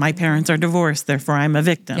me. My parents are divorced, therefore I'm a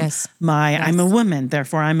victim. Yes. I'm a woman,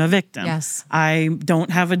 therefore I'm a victim. Yes. I don't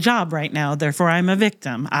have a job right now, therefore I'm a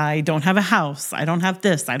victim. I don't have a house. I don't have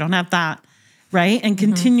this. I don't have that. Right? And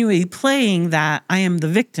continually playing that I am the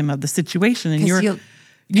victim of the situation. And you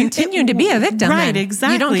continue to be a victim. Right, then.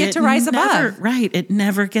 exactly. You don't get to rise above. Right. It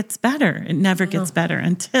never gets better. It never gets better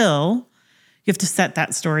until you have to set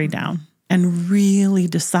that story down and really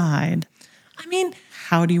decide. I mean,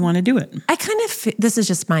 how do you want to do it? I kind of, this is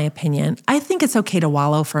just my opinion. I think it's okay to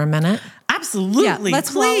wallow for a minute. Absolutely. Yeah,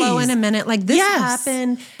 let's wallow in a minute. Like this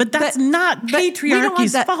happened. But that's not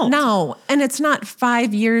patriarchy's fault. No. And it's not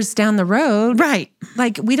 5 years down the road. Right.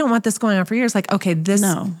 Like we don't want this going on for years. Like, okay, this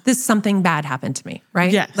something bad happened to me,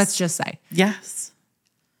 right? Yes. Let's just say. Yes.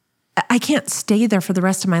 I can't stay there for the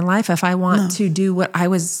rest of my life if I want to do what I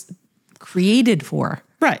was created for.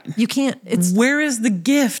 Right. You can't. Where is the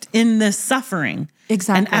gift in this suffering?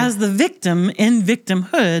 Exactly. And as the victim in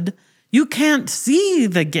victimhood, you can't see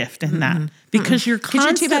the gift in that because you're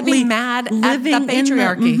constantly being mad at the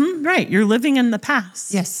patriarchy. Right. You're living in the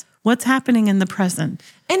past. Yes. What's happening in the present?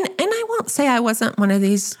 And I won't say I wasn't one of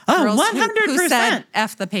these girls 100%. who said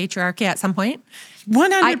F the patriarchy at some point.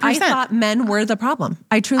 100%. I thought men were the problem.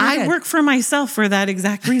 I truly did. I work for myself for that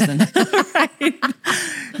exact reason. Right?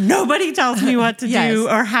 Nobody tells me what to do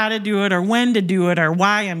or how to do it or when to do it or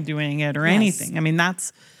why I'm doing it or anything. I mean,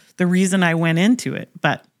 that's the reason I went into it.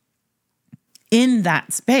 But in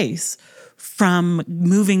that space, from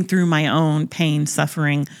moving through my own pain,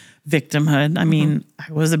 suffering, victimhood, I mean,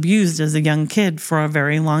 I was abused as a young kid for a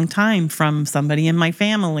very long time from somebody in my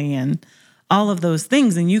family and all of those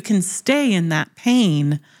things. And you can stay in that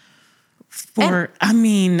pain for, an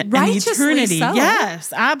eternity. So.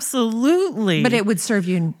 Yes, absolutely. But it would serve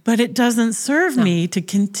you. But it doesn't serve me to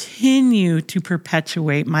continue to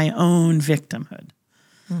perpetuate my own victimhood.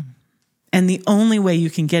 And the only way you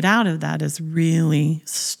can get out of that is really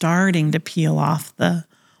starting to peel off the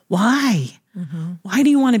why. Why do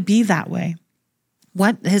you want to be that way?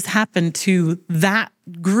 What has happened to that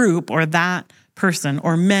group or that person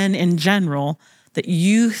or men in general that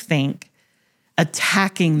you think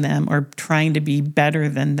attacking them or trying to be better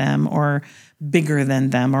than them or bigger than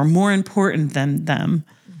them or more important than them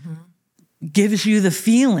gives you the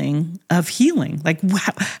feeling of healing? Like,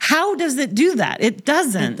 how does it do that? It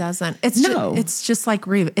doesn't. It doesn't. It's just like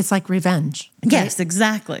it's like revenge. Right? Yes,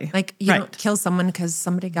 exactly. Like you don't kill someone because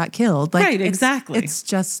somebody got killed. Like, right, exactly. It's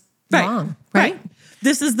just wrong. Right.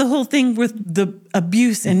 This is the whole thing with the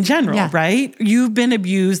abuse in general, right? You've been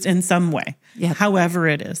abused in some way, however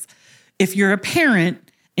it is. If you're a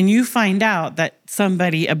parent and you find out that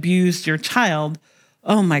somebody abused your child,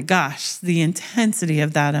 oh my gosh, the intensity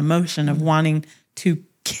of that emotion of wanting to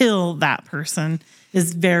kill that person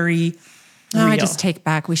is very real. I just take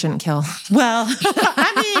back, we shouldn't kill. Well,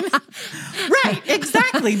 right,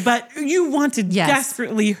 exactly. But you want to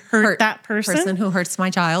desperately hurt that person who hurts my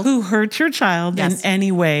child. Who hurts your child in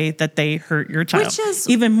any way that they hurt your child. Which is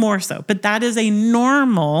even more so. But that is a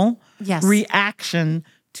normal reaction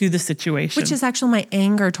to the situation. Which is actually my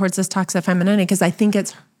anger towards this toxic femininity, because I think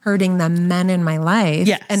it's hurting the men in my life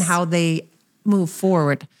and how they move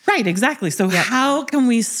forward. Right, exactly. So how can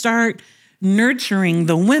we start nurturing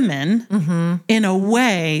the women in a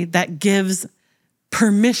way that gives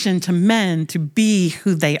permission to men to be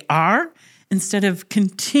who they are instead of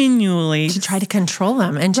continually to try to control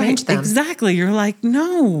them and change them? Exactly. You're like,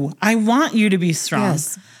 no, I want you to be strong.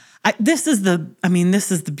 Yes. This is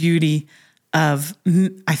the beauty of,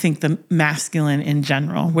 I think, the masculine in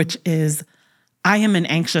general, which is I am an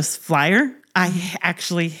anxious flyer. I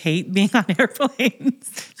actually hate being on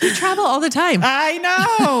airplanes. You travel all the time.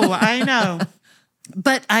 I know.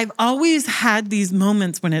 But I've always had these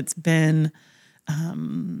moments when it's been,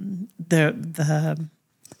 the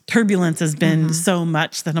turbulence has been so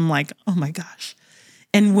much that I'm like, oh my gosh.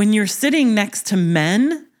 And when you're sitting next to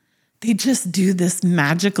men, they just do this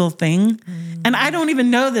magical thing. And I don't even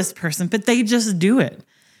know this person, but they just do it.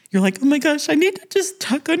 You're like, oh my gosh, I need to just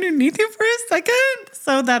tuck underneath you for a second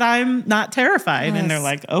so that I'm not terrified. Yes. And they're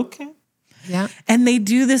like, okay. Yeah. And they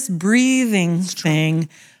do this breathing thing.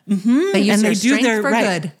 They use their strength for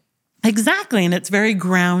good. Exactly. And it's very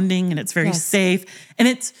grounding and it's very safe. And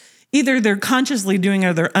it's either they're consciously doing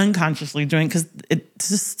or they're unconsciously doing, because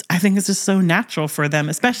I think it's just so natural for them,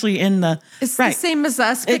 especially in the... It's the same as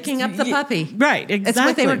us picking up the puppy. Right, exactly. It's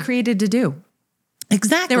what they were created to do.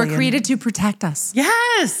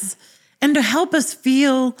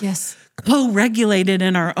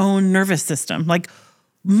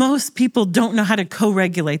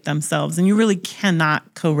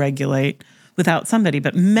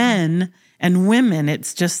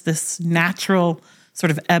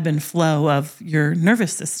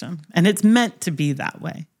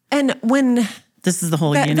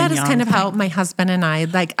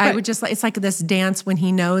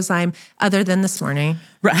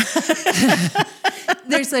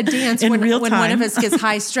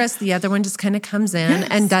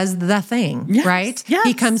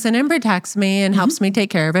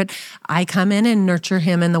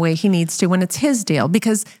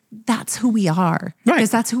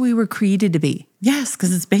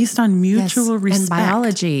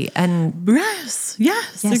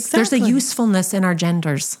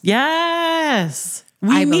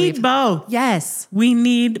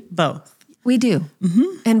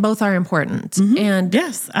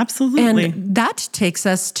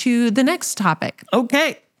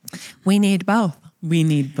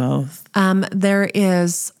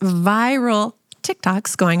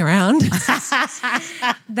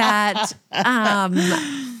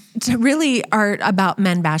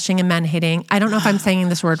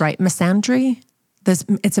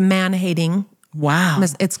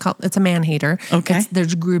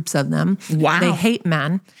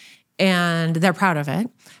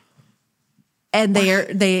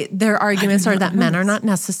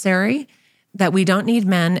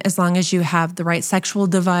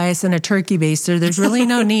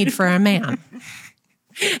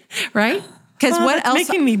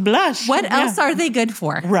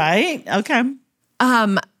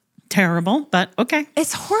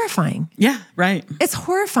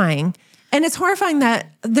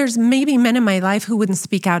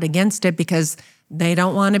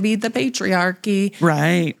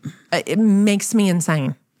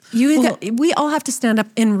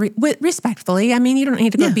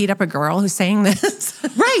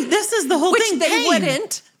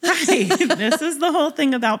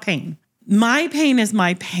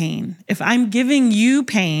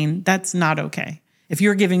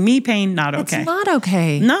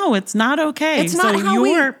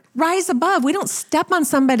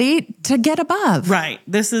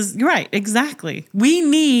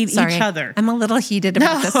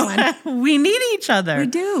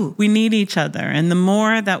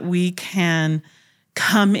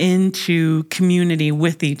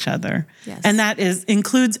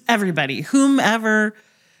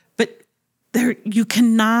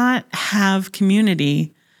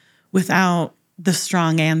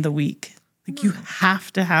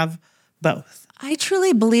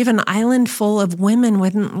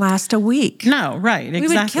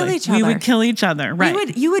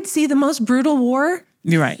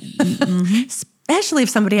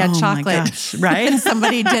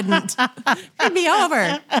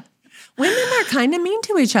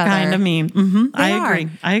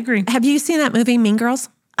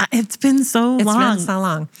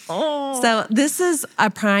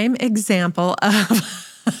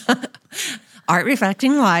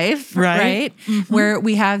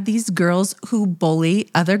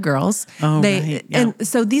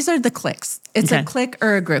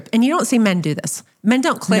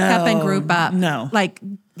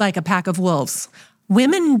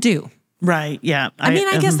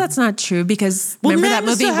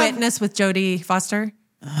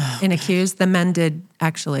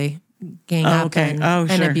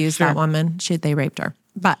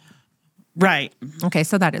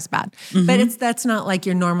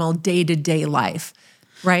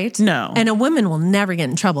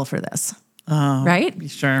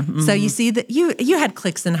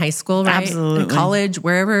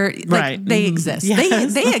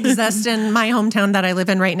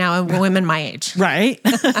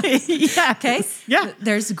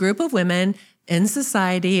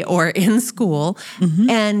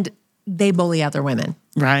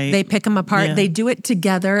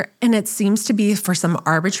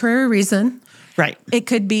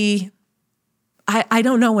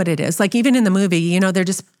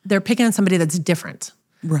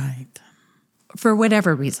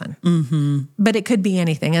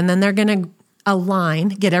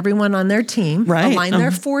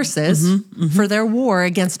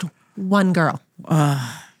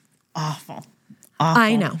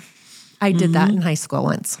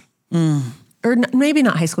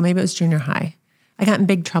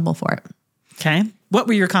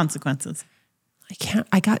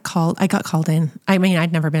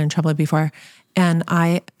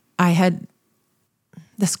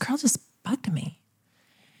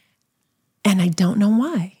 And I don't know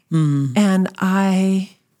why. And I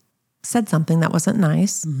said something that wasn't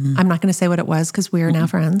nice. I'm not going to say what it was because we are now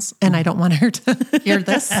friends and I don't want her to hear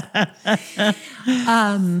this.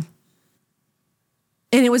 And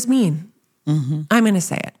it was mean. I'm going to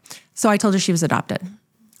say it. So I told her she was adopted.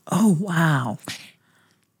 Oh, wow.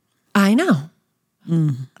 I know.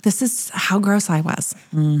 This is how gross I was.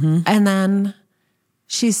 And then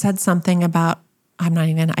she said something about, I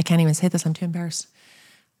can't even say this. I'm too embarrassed.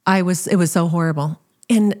 It was so horrible.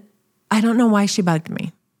 And I don't know why she bugged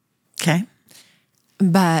me. Okay.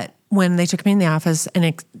 But when they took me in the office and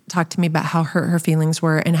it talked to me about how her feelings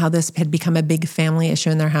were and how this had become a big family issue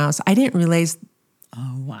in their house, I didn't realize.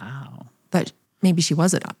 Oh, wow. That maybe she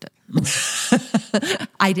was adopted.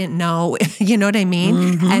 I didn't know, you know what I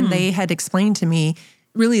mean? And they had explained to me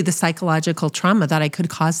really the psychological trauma that I could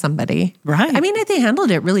cause somebody. Right. I mean, they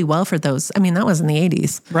handled it really well for those. I mean, that was in the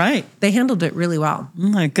 80s. Right. They handled it really well.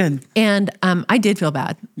 Good. And I did feel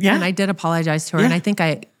bad. Yeah. And I did apologize to her. And I think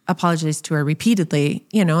I apologized to her repeatedly,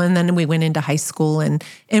 and then we went into high school and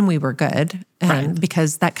we were good. And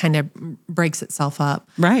because that kind of breaks itself up.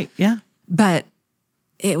 Right. Yeah. But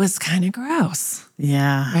it was kind of gross.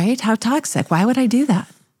 Yeah. Right? How toxic. Why would I do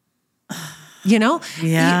that? Yeah.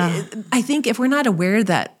 I think if we're not aware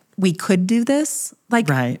that we could do this,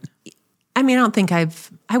 right. I mean, I don't think I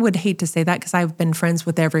would hate to say that because I've been friends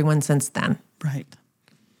with everyone since then. Right.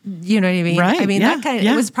 You know what I mean? Right. I mean, Yeah. that kind of,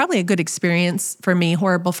 it was probably a good experience for me,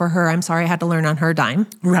 horrible for her. I'm sorry I had to learn on her dime.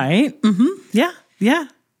 Right. Yeah. Yeah.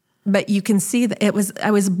 But you can see that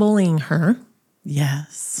I was bullying her.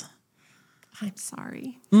 Yes. I'm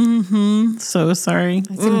sorry. So sorry.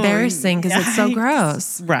 It's embarrassing because it's so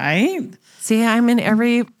gross. Right. See, I'm in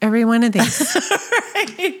every one of these.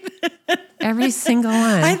 Right. Every single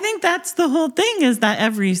one. I think that's the whole thing is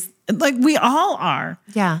that we all are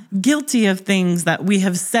guilty of things that we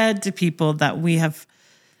have said to people that we have,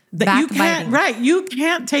 that you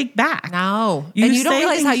can't take back. No. And you don't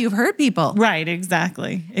realize how you've hurt people. Right.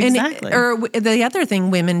 Exactly. Exactly. Or the other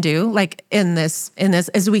thing women do, like in this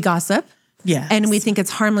is we gossip. Yeah. And we think it's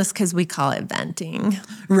harmless because we call it venting.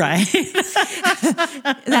 Right.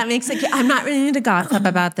 That makes it, I'm not ready to gossip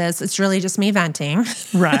about this. It's really just me venting.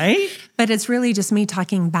 Right. But it's really just me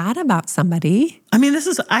talking bad about somebody. I mean,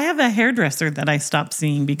 I have a hairdresser that I stopped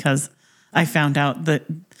seeing because I found out that,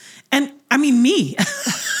 and I mean, me.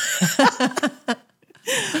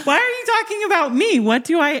 Why are you talking about me?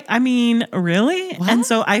 I mean, really? What? And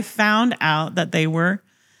so I found out that they were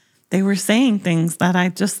saying things that I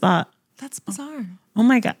just thought, that's bizarre. Oh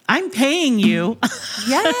my God, I'm paying you.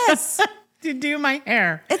 Yes. To do my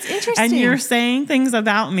hair. It's interesting. And you're saying things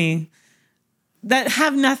about me that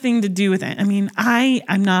have nothing to do with it. I mean, I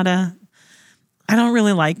don't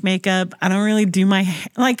really like makeup. I don't really do my hair.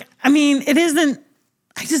 I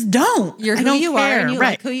just don't. You're who you are and you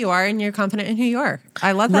like who you are and you're confident in who you are.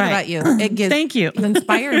 I love that about you. Thank you. You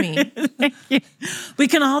inspire me. Thank you. We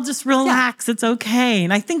can all just relax. Yeah. It's okay.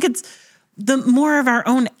 And I think it's the more of our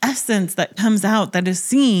own essence that comes out that is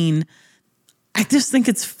seen. I just think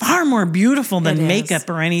it's far more beautiful than makeup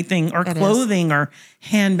or anything or clothing or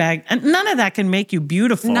handbag. And none of that can make you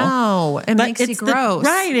beautiful. No, it makes you gross.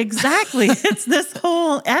 Right, exactly. It's this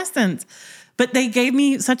whole essence. But they gave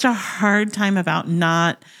me such a hard time about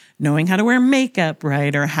not knowing how to wear makeup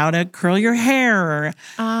right or how to curl your hair.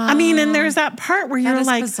 And there's that part where you're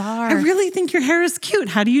like, bizarre. I really think your hair is cute.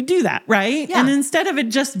 How do you do that? Right? Yeah. And instead of it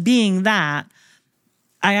just being that,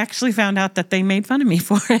 I actually found out that they made fun of me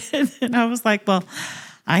for it. And I was like, well,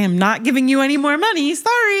 I am not giving you any more money.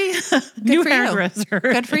 Sorry. New hairdresser.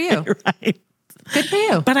 Good for you. Right. Good for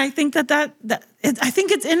you. But I think I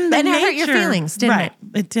think it's in the nature. And it hurt your feelings, didn't it?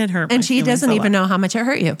 It did hurt. And she doesn't even know how much it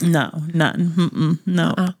hurt you. No, none.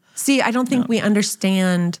 No. See, I don't think we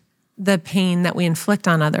understand the pain that we inflict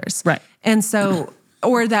on others. Right. And so,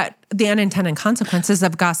 or that the unintended consequences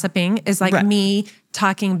of gossiping is like me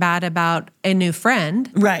talking bad about a new friend.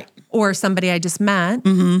 Right. Or somebody I just met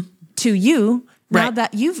to you. Now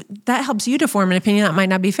that helps you to form an opinion that might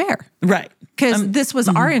not be fair. Right. Because this was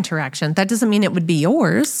our interaction. That doesn't mean it would be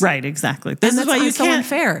yours. Right, exactly. This is why you so can't.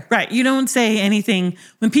 Unfair. Right. You don't say anything.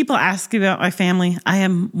 When people ask about my family, I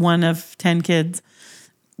am one of 10 kids.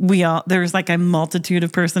 There's like a multitude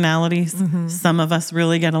of personalities. Mm-hmm. Some of us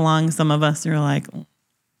really get along. Some of us are like,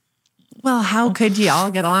 well, how could you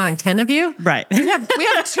all get along? 10 of you? Right. We have 2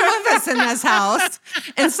 of us in this house,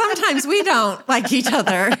 and sometimes we don't like each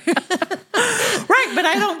other. Right, but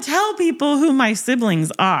I don't tell people who my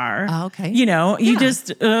siblings are. Oh, okay. You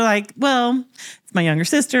just like, well, it's my younger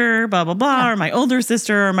sister, blah, blah, blah, or my older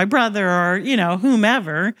sister, or my brother, or,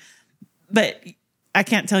 whomever. But I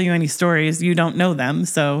can't tell you any stories. You don't know them.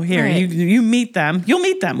 So here, you meet them. You'll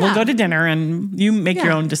meet them. Yeah. We'll go to dinner and you make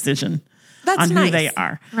your own decision on who they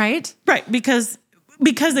are. Right? Right. Because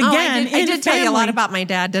again, I did tell you a lot about my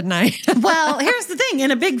dad, didn't I? Well, here's the thing.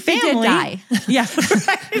 In a big family. He did die. Yeah.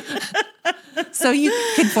 Right. So you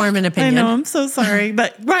could form an opinion. I know. I'm so sorry.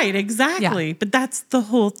 But right. Exactly. Yeah. But that's the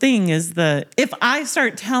whole thing is if I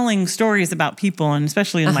start telling stories about people and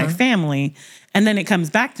especially in my family, and then it comes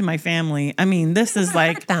back to my family, I mean, this is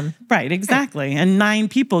like, them. Right. Exactly. Right. And 9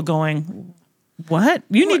 people going, what?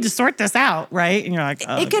 You need to sort this out, right? And you're like,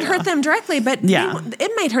 oh, it could hurt them directly, but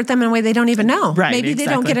it might hurt them in a way they don't even know. Right, Maybe they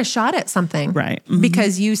don't get a shot at something. Right.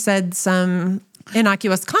 Because you said some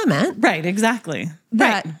innocuous comment. Right, exactly.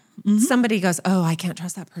 That somebody goes, oh, I can't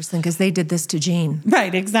trust that person because they did this to Jean.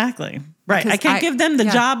 Right, exactly. Right. I can't give them the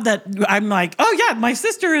job that I'm like, oh yeah, my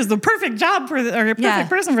sister is the perfect job for perfect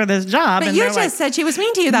person for this job. But and you just said she was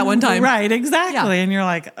mean to you that one time. Right, exactly. Yeah. And you're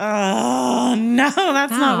like, oh no,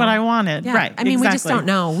 that's not what I wanted. Yeah. Right. I mean, we just don't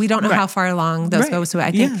know. We don't know how far along those go. So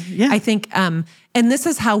I think, and this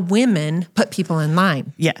is how women put people in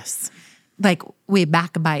line. Yes. Like we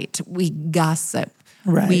backbite, we gossip.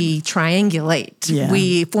 Right. We triangulate. Yeah.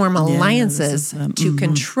 We form alliances to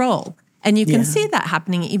control. And you can see that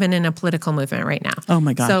happening even in a political movement right now. Oh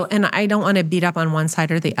my God. So, and I don't want to beat up on one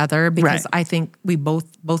side or the other because I think we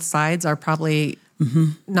both sides are probably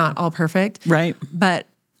not all perfect. Right. But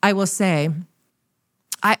I will say,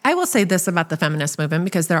 I will say this about the feminist movement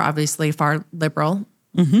because they're obviously far liberal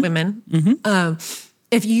women.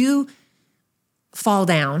 If you fall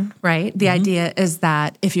down, right? The idea is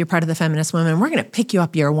that if you're part of the feminist movement, we're going to pick you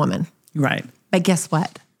up, you're a woman. Right. But guess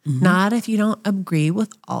what? Not if you don't agree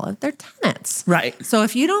with all of their tenets. Right. So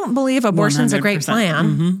if you don't believe abortion's 100%. A great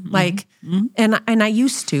plan, and I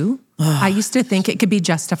used to think it could be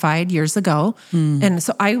justified years ago. And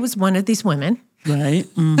so I was one of these women. Right.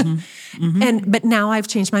 But now I've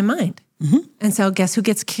changed my mind. And so guess who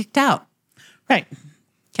gets kicked out? Right.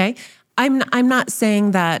 Okay. I'm not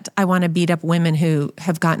saying that I want to beat up women who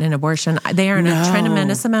have gotten an abortion. They are in a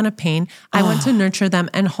tremendous amount of pain. I want to nurture them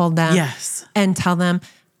and hold them and tell them,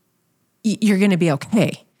 you're going to be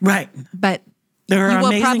okay. Right. But there are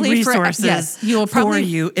amazing resources for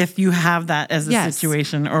you if you have that as a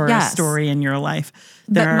situation or a story in your life.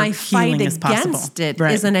 But my fight against it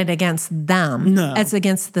isn't it against them. No. It's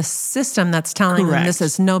against the system that's telling them this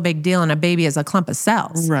is no big deal and a baby is a clump of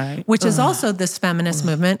cells. Right. Which is also this feminist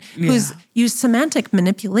movement who's used semantic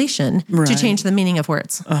manipulation to change the meaning of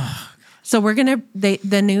words. So we're going to,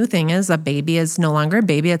 the new thing is a baby is no longer a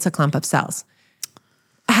baby, it's a clump of cells.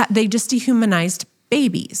 They just dehumanized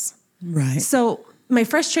babies. Right. So my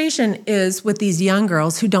frustration is with these young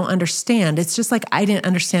girls who don't understand. It's just like I didn't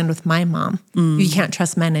understand with my mom. You can't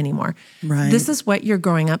trust men anymore. Right. This is what you're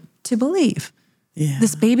growing up to believe. Yeah.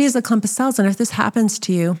 This baby is a clump of cells, and if this happens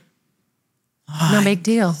to you, no big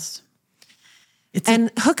deal.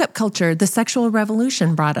 Hookup culture, the sexual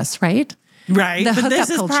revolution brought us, right? Right. But this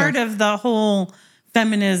is part of the whole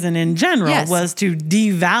feminism in general was to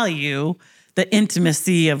devalue the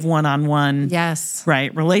intimacy of one-on-one,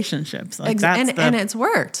 right, relationships. Like and it's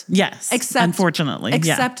worked. Yes, unfortunately.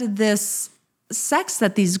 Except this sex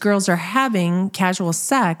that these girls are having, casual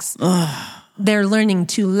sex, they're learning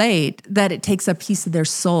too late that it takes a piece of their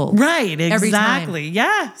soul. Right, exactly. Every time.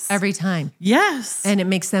 Yes. Every time. Yes. And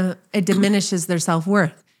it diminishes their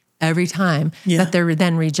self-worth every time that they're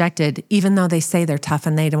then rejected, even though they say they're tough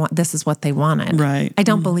and this is what they wanted. Right. I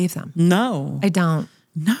don't believe them. No. I don't.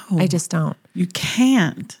 No. I just don't. You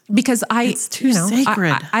can't. Because it's too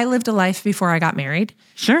sacred. I lived a life before I got married.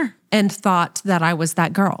 Sure. And thought that I was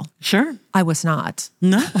that girl. Sure. I was not.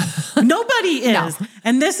 No. Nobody is. No.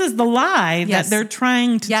 And this is the lie that they're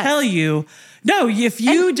trying to tell you. No, if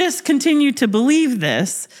you just continue to believe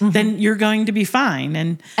this, then you're going to be fine.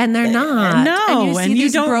 And they're not. No, and you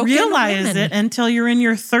don't realize it until you're in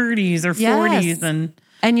your 30s or 40s.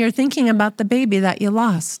 And you're thinking about the baby that you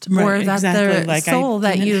lost, or that the soul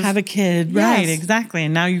that you have a kid, right? Exactly,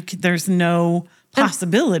 and now there's no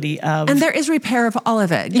possibility of, and there is repair of all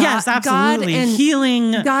of it. Yes, absolutely,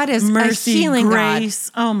 healing. God is mercy, a healing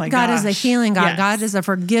grace. God. Oh my God, God is a healing God. Yes. God is a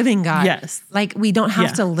forgiving God. Yes, like we don't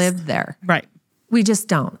have to live there, right? We just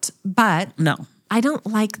don't. But no, I don't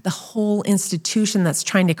like the whole institution that's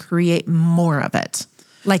trying to create more of it.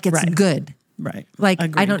 Like it's good. Right. Like,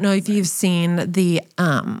 agreed. I don't know if you've seen the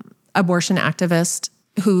abortion activists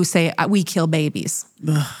who say, we kill babies.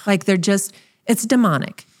 Ugh. Like it's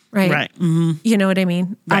demonic, right? Right. Mm-hmm. You know what I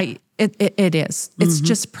mean? Right. It is. It's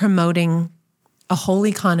just promoting a whole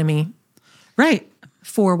economy. Right.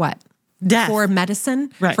 For what? for medicine,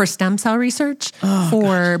 for stem cell research,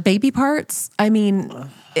 for baby parts. I mean,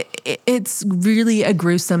 it's really a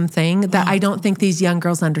gruesome thing that I don't think these young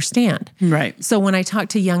girls understand. Right. So when I talk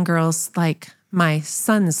to young girls like my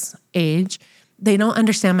son's age, they don't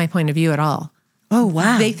understand my point of view at all. Oh,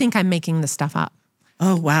 wow. They think I'm making this stuff up.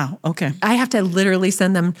 Oh, wow. Okay. I have to literally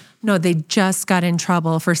send them, no, they just got in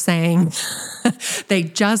trouble for saying, they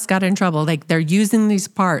just got in trouble. Like they're using these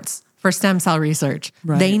parts for stem cell research.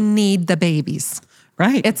 Right. They need the babies.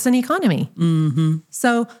 Right. It's an economy. Mm-hmm.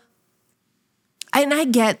 So, and I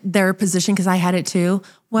get their position because I had it too.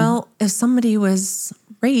 Well, if somebody was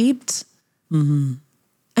raped,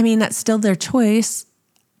 I mean, that's still their choice,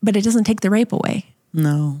 but it doesn't take the rape away.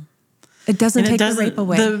 No. It doesn't take the rape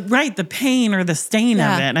away. The pain or the stain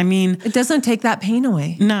of it. I mean, it doesn't take that pain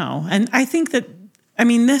away. No. And I think that, I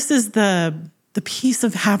mean, this is the piece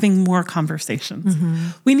of having more conversations.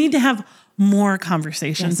 We need to have more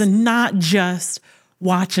conversations and not just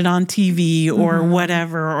watch it on TV or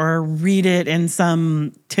whatever, or read it in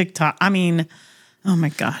some TikTok. I mean, oh my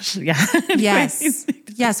gosh. Yeah. Yes.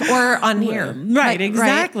 Yes. Or on here. Right.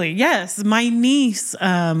 Exactly. Right. Yes. My niece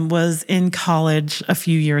was in college a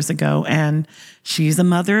few years ago, and she's a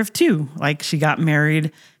mother of two. Like, she got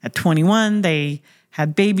married at 21. They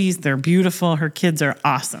had babies. They're beautiful. Her kids are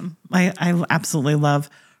awesome. I absolutely love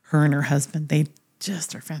her and her husband. They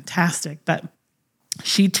just are fantastic. But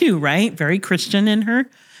she too, right? Very Christian in her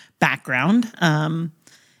background,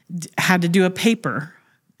 had to do a paper.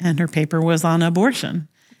 And her paper was on abortion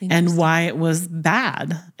and why it was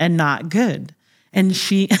bad and not good. And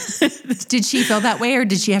she... Did she feel that way, or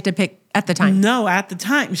did she have to pick at the time? No, at the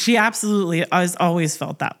time. She absolutely has always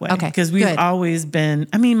felt that way. Okay, because we've always been...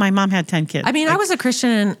 I mean, my mom had 10 kids. I mean, I was a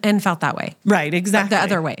Christian and felt that way. Right, exactly. The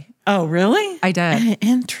other way. Oh, really? I did.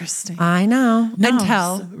 Interesting. I know. No,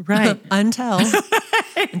 until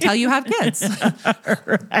you have kids.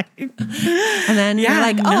 Right. And then you're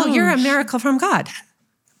like, oh, you're a miracle from God.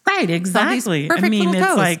 Right, exactly. I mean,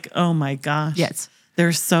 it's like, oh my gosh. Yes.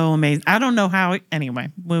 They're so amazing. I don't know how, anyway,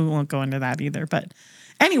 we won't go into that either. But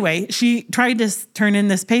anyway, she tried to turn in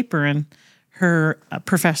this paper, and her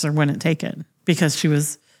professor wouldn't take it because she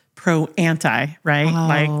was pro-anti,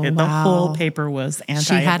 right? The whole paper was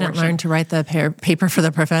anti-abortion. She hadn't learned to write the paper for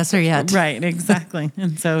the professor yet. Right, exactly.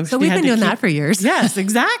 And so we've been doing that for years. Yes,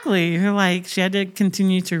 exactly. She had to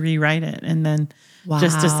continue to rewrite it, and then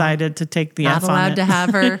just decided to take the F on it. Not allowed to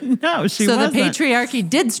have her. No, she wasn't. So the patriarchy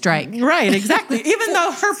did strike. Right, exactly. Even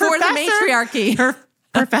though her for professor, the matriarchy. Her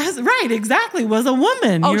professor, right, exactly, was a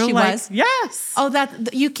woman. Oh, she was? Yes. Oh,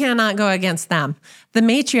 that you cannot go against them. The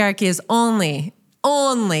matriarchy is only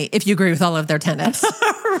if you agree with all of their tenets.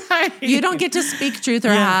 Right. You don't get to speak truth or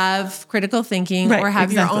have critical thinking or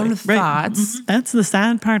have your own thoughts. Mm-hmm. That's the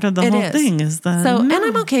sad part of the whole thing is that. So, and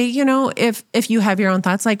I'm okay, if you have your own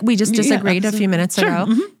thoughts, like we just disagreed a few minutes ago.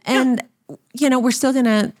 Mm-hmm. And, we're still going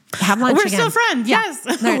to have lunch again. We're still friends, yes.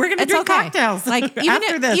 We're going to drink cocktails like,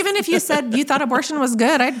 even if you said you thought abortion was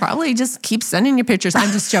good, I'd probably just keep sending you pictures.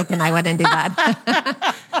 I'm just joking. I wouldn't do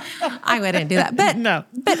that. I wouldn't do that. But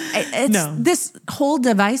it's this whole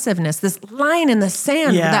divisiveness, this line in the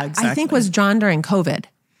sand that I think was drawn during COVID.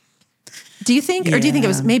 Do you think, or do you think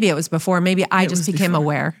maybe it was before? Maybe I just became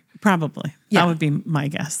aware. Probably. Yeah. That would be my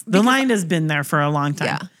guess. The line has been there for a long time.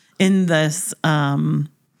 Yeah. In this,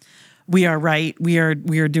 we are right. We are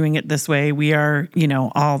doing it this way. We are,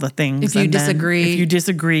 all the things. If you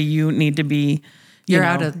disagree, you need to be, you're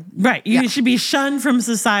out of right. You should be shunned from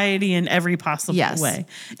society in every possible way.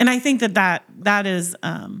 And I think that is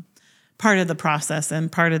part of the process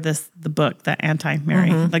and part of the book, the Anti-Mary.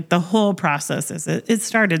 Mm-hmm. Like the whole process it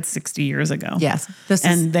started 60 years ago. Yes,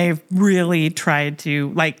 they've really tried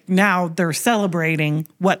to now they're celebrating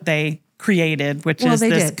what they created, which is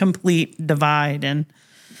this complete divide and.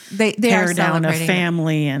 They tear down a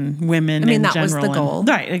family and women in general. Was the goal.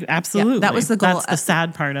 Right, absolutely. Yeah, that was the goal. That's the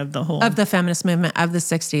sad part of the whole. Of the feminist movement of the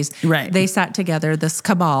 60s. Right. They sat together, this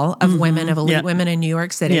cabal of women, of elite women in New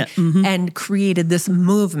York City, and created this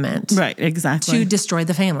movement. Right, exactly. To destroy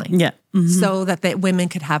the family. Yeah. Mm-hmm. So that the women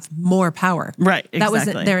could have more power. Right, exactly.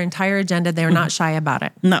 That was their entire agenda. They were not shy about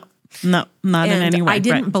it. No, not in any way. I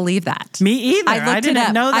didn't believe that. Me either. I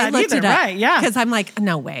didn't know that either. Right, yeah. Because I'm like,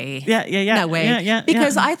 no way. Yeah. No way. Yeah.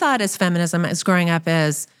 Because I thought as feminism, as growing up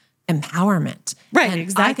as empowerment. Right, and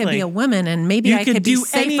exactly. I could be a woman and maybe I could be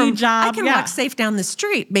safe from job. I can walk safe down the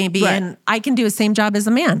street maybe and I can do the same job as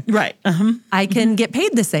a man. Right. Uh-huh. I can get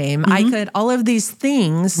paid the same. I could all of these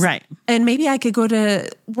things. Right. And maybe I could go to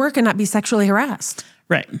work and not be sexually harassed.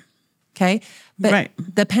 Right. Okay. But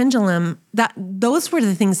the pendulum, those were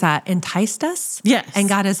the things that enticed us and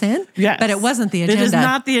got us in. Yes. But it wasn't the agenda. It is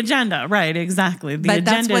not the agenda. Right. Exactly. The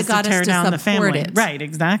agenda is to tear down the family. It. Right.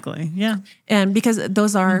 Exactly. Yeah. And because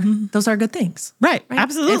those are good things. Right.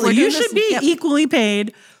 Absolutely. You should be equally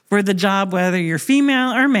paid for the job, whether you're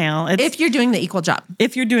female or male. If you're doing the equal job.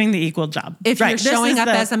 If you're doing the equal job. If you're showing up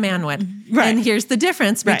as a man would. Right. And here's the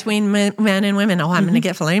difference between men and women. Oh, I'm going to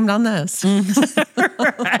get flamed on this.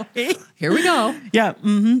 Right. Here we go. Yeah.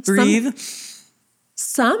 Breathe.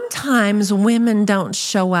 Sometimes women don't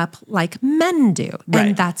show up like men do. Right.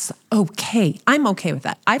 And that's okay. I'm okay with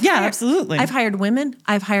that. Absolutely. I've hired women.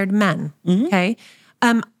 I've hired men. Okay.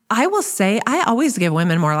 I will say I always give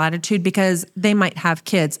women more latitude because they might have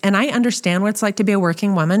kids. And I understand what it's like to be a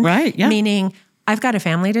working woman. Right, yeah. Meaning I've got a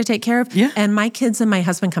family to take care of. Yeah. And my kids and my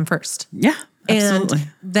husband come first. Yeah, absolutely.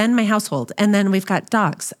 And then my household. And then we've got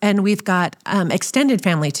dogs. And we've got extended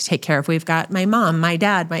family to take care of. We've got my mom, my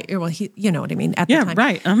dad, you know what I mean, at the time.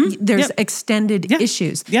 Right. There's extended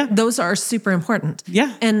issues. Yeah. Those are super important.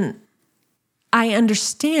 Yeah. And I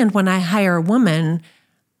understand when I hire a woman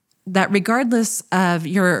that regardless of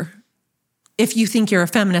if you think you're a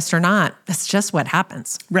feminist or not, that's just what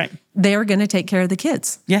happens. Right. They're going to take care of the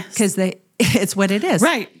kids. Yes. Because it's what it is.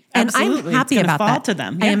 Right. Absolutely. And I'm happy about that. To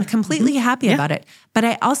them. I am completely happy about it. But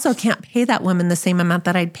I also can't pay that woman the same amount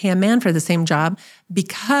that I'd pay a man for the same job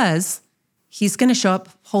because he's going to show up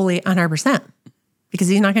wholly 100% because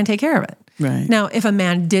he's not going to take care of it. Right. Now, if a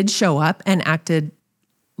man did show up and acted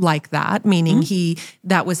like that, meaning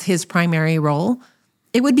that was his primary role,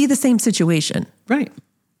 it would be the same situation. Right.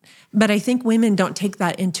 But I think women don't take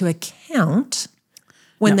that into account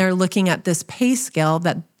when they're looking at this pay scale,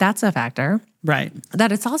 that's a factor. Right.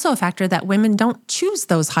 That it's also a factor that women don't choose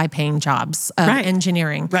those high-paying jobs of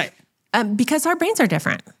engineering. Right. Because our brains are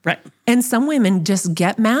different. Right. And some women just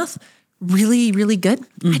get math really, really good.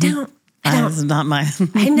 I don't. That's not my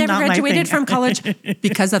I never graduated from college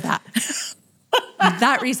because of that.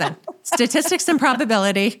 That reason. Statistics and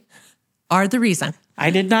probability are the reason. I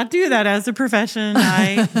did not do that as a profession.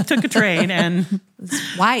 I took a trade and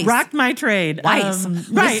rocked my trade.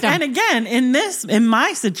 Right. And again, in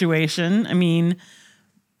my situation, I mean,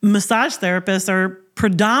 massage therapists are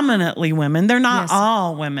predominantly women. They're not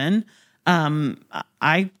all women.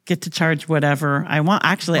 I get to charge whatever I want.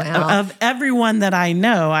 Actually, of everyone that I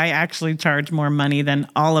know, I actually charge more money than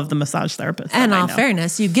all of the massage therapists. And in all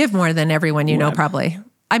fairness, you give more than everyone you know, probably.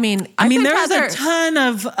 I mean, there's a ton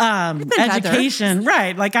of education,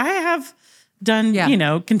 right? Like I have done,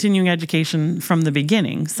 continuing education from the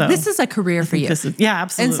beginning. So this is a career for you. Absolutely.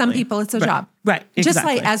 And some people, it's a job. Right. Exactly. Just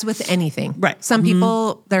like as with anything. Right. Some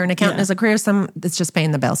people, they're an accountant as a career. Some, it's just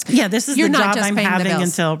paying the bills. Yeah. This is the job I'm having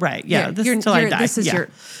until, until I die. This is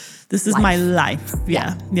This is my life.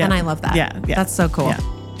 Yeah. And I love that. Yeah. That's so cool. Yeah.